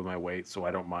happy with my weight, so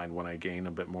I don't mind when I gain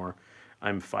a bit more.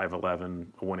 I'm 5'11",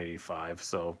 185,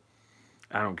 so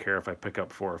I don't care if I pick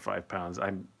up 4 or 5 pounds.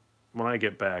 When I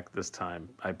get back this time,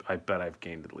 I bet I've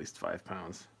gained at least 5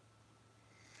 pounds.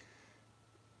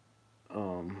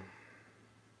 Oh,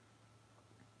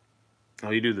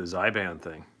 you do the Zyban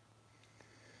thing.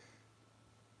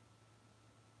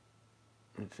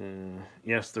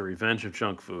 Yes, the revenge of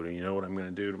junk food, and you know what I'm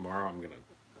gonna do tomorrow?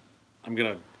 I'm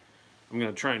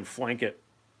gonna try and flank it.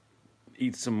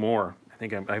 Eat some more. I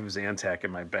think I have Zantac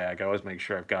in my bag. I always make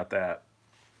sure I've got that.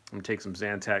 I'm gonna take some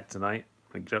Zantac tonight.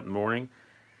 When I get up in the morning,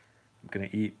 I'm gonna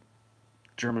eat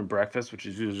German breakfast, which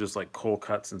is usually just like cold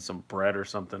cuts and some bread or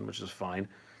something, which is fine.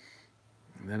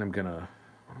 And then what am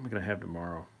I gonna have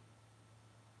tomorrow?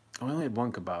 Oh, I only had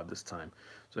one kebab this time.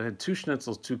 So I had 2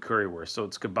 schnitzels, 2 currywurst. So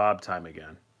it's kebab time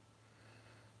again.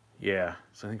 Yeah.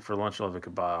 So I think for lunch I'll have a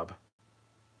kebab.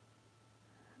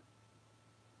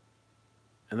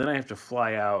 And then I have to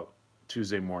fly out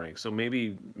Tuesday morning. So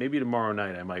maybe tomorrow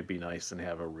night I might be nice and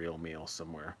have a real meal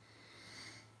somewhere.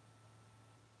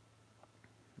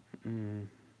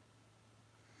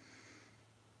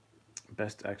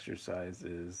 Best exercise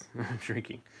is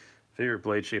drinking. Favorite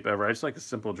blade shape ever. I just like a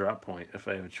simple drop point if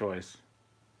I have a choice.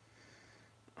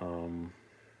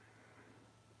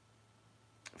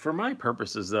 For my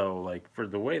purposes, though, like for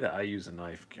the way that I use a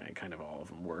knife, kind of all of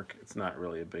them work. It's not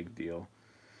really a big deal.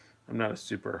 I'm not a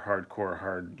super hardcore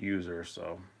hard user,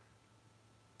 so.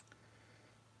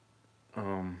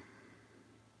 Wow,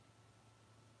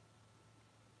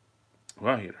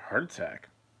 you had a heart attack.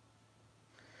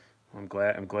 I'm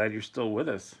glad you're still with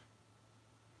us.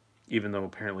 Even though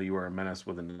apparently you are a menace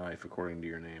with a knife, according to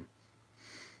your name.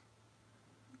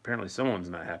 Apparently someone's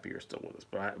not happy you're still with us,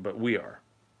 but we are.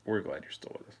 We're glad you're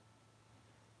still with us.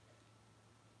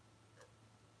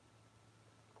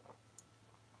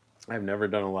 I've never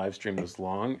done a live stream this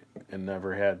long and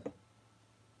never had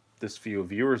this few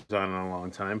viewers on in a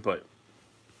long time, but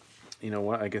you know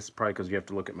what? I guess it's probably because you have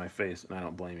to look at my face, and I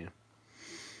don't blame you.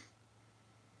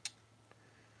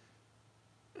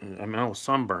 I'm now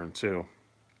sunburned too.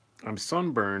 I'm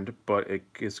sunburned, but it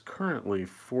is currently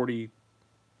 40.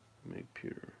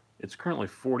 Computer. It's currently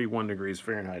 41 degrees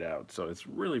Fahrenheit out, so it's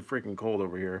really freaking cold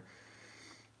over here.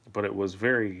 But it was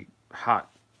very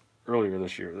hot earlier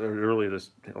this year. Earlier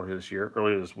this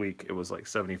week, it was like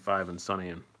 75 and sunny,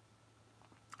 and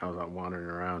I was out wandering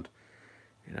around,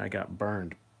 and I got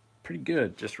burned pretty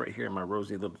good just right here in my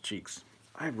rosy little cheeks.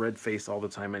 I have red face all the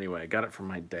time anyway. I got it from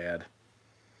my dad.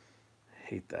 I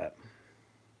hate that.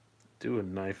 Do a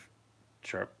knife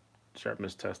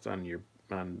sharpness test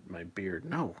on my beard.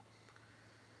 No.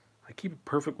 I keep a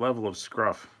perfect level of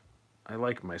scruff. I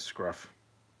like my scruff.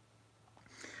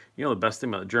 You know the best thing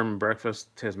about the German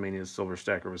breakfast, Tasmania's Silver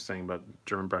Stacker was saying about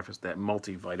German breakfast, that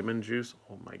multivitamin juice.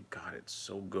 Oh my God, it's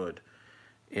so good.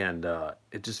 And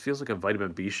it just feels like a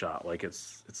vitamin B shot. Like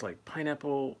it's like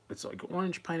pineapple, it's like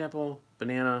orange, pineapple,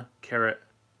 banana, carrot.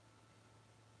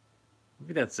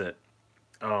 Maybe that's it.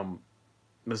 But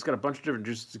it's got a bunch of different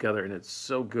juices together, and it's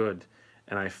so good.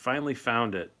 And I finally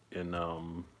found it in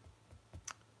the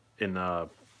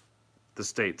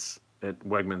States at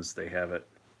Wegmans. They have it.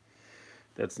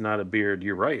 That's not a beard.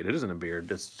 You're right. It isn't a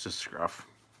beard. It's just scruff.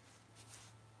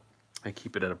 I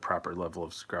keep it at a proper level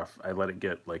of scruff. I let it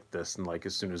get like this, and like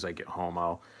as soon as I get home,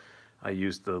 I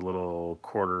use the little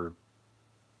quarter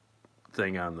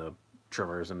thing on the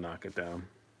trimmers and knock it down.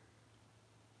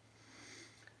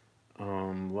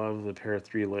 Love the Para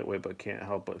 3 lightweight, but can't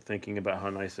help but thinking about how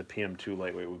nice a PM2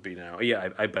 lightweight would be now. Yeah,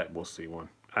 I bet we'll see one.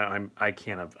 I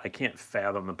can't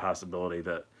fathom the possibility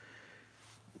that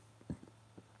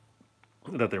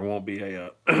there won't be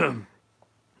a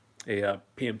a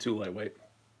PM2 lightweight.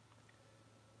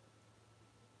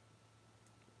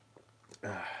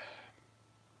 All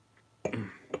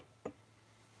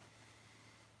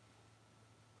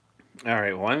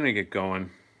right, well, I'm gonna get going.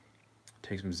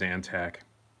 Take some Zantac.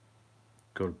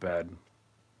 Go to bed.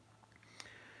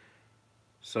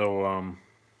 So, I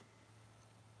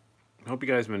hope you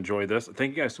guys have enjoyed this.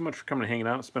 Thank you guys so much for coming and hanging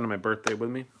out, spending my birthday with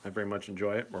me. I very much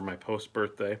enjoy it, or my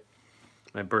post-birthday.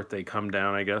 My birthday come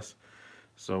down, I guess.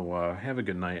 So, have a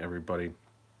good night, everybody.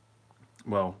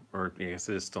 Well, or I guess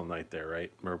it is still night there,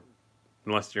 right? Or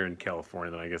unless you're in California,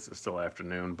 then I guess it's still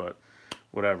afternoon, but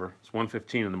whatever. It's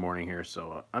 1:15 in the morning here,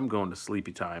 so I'm going to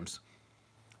sleepy times.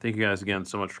 Thank you guys again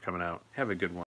so much for coming out. Have a good one.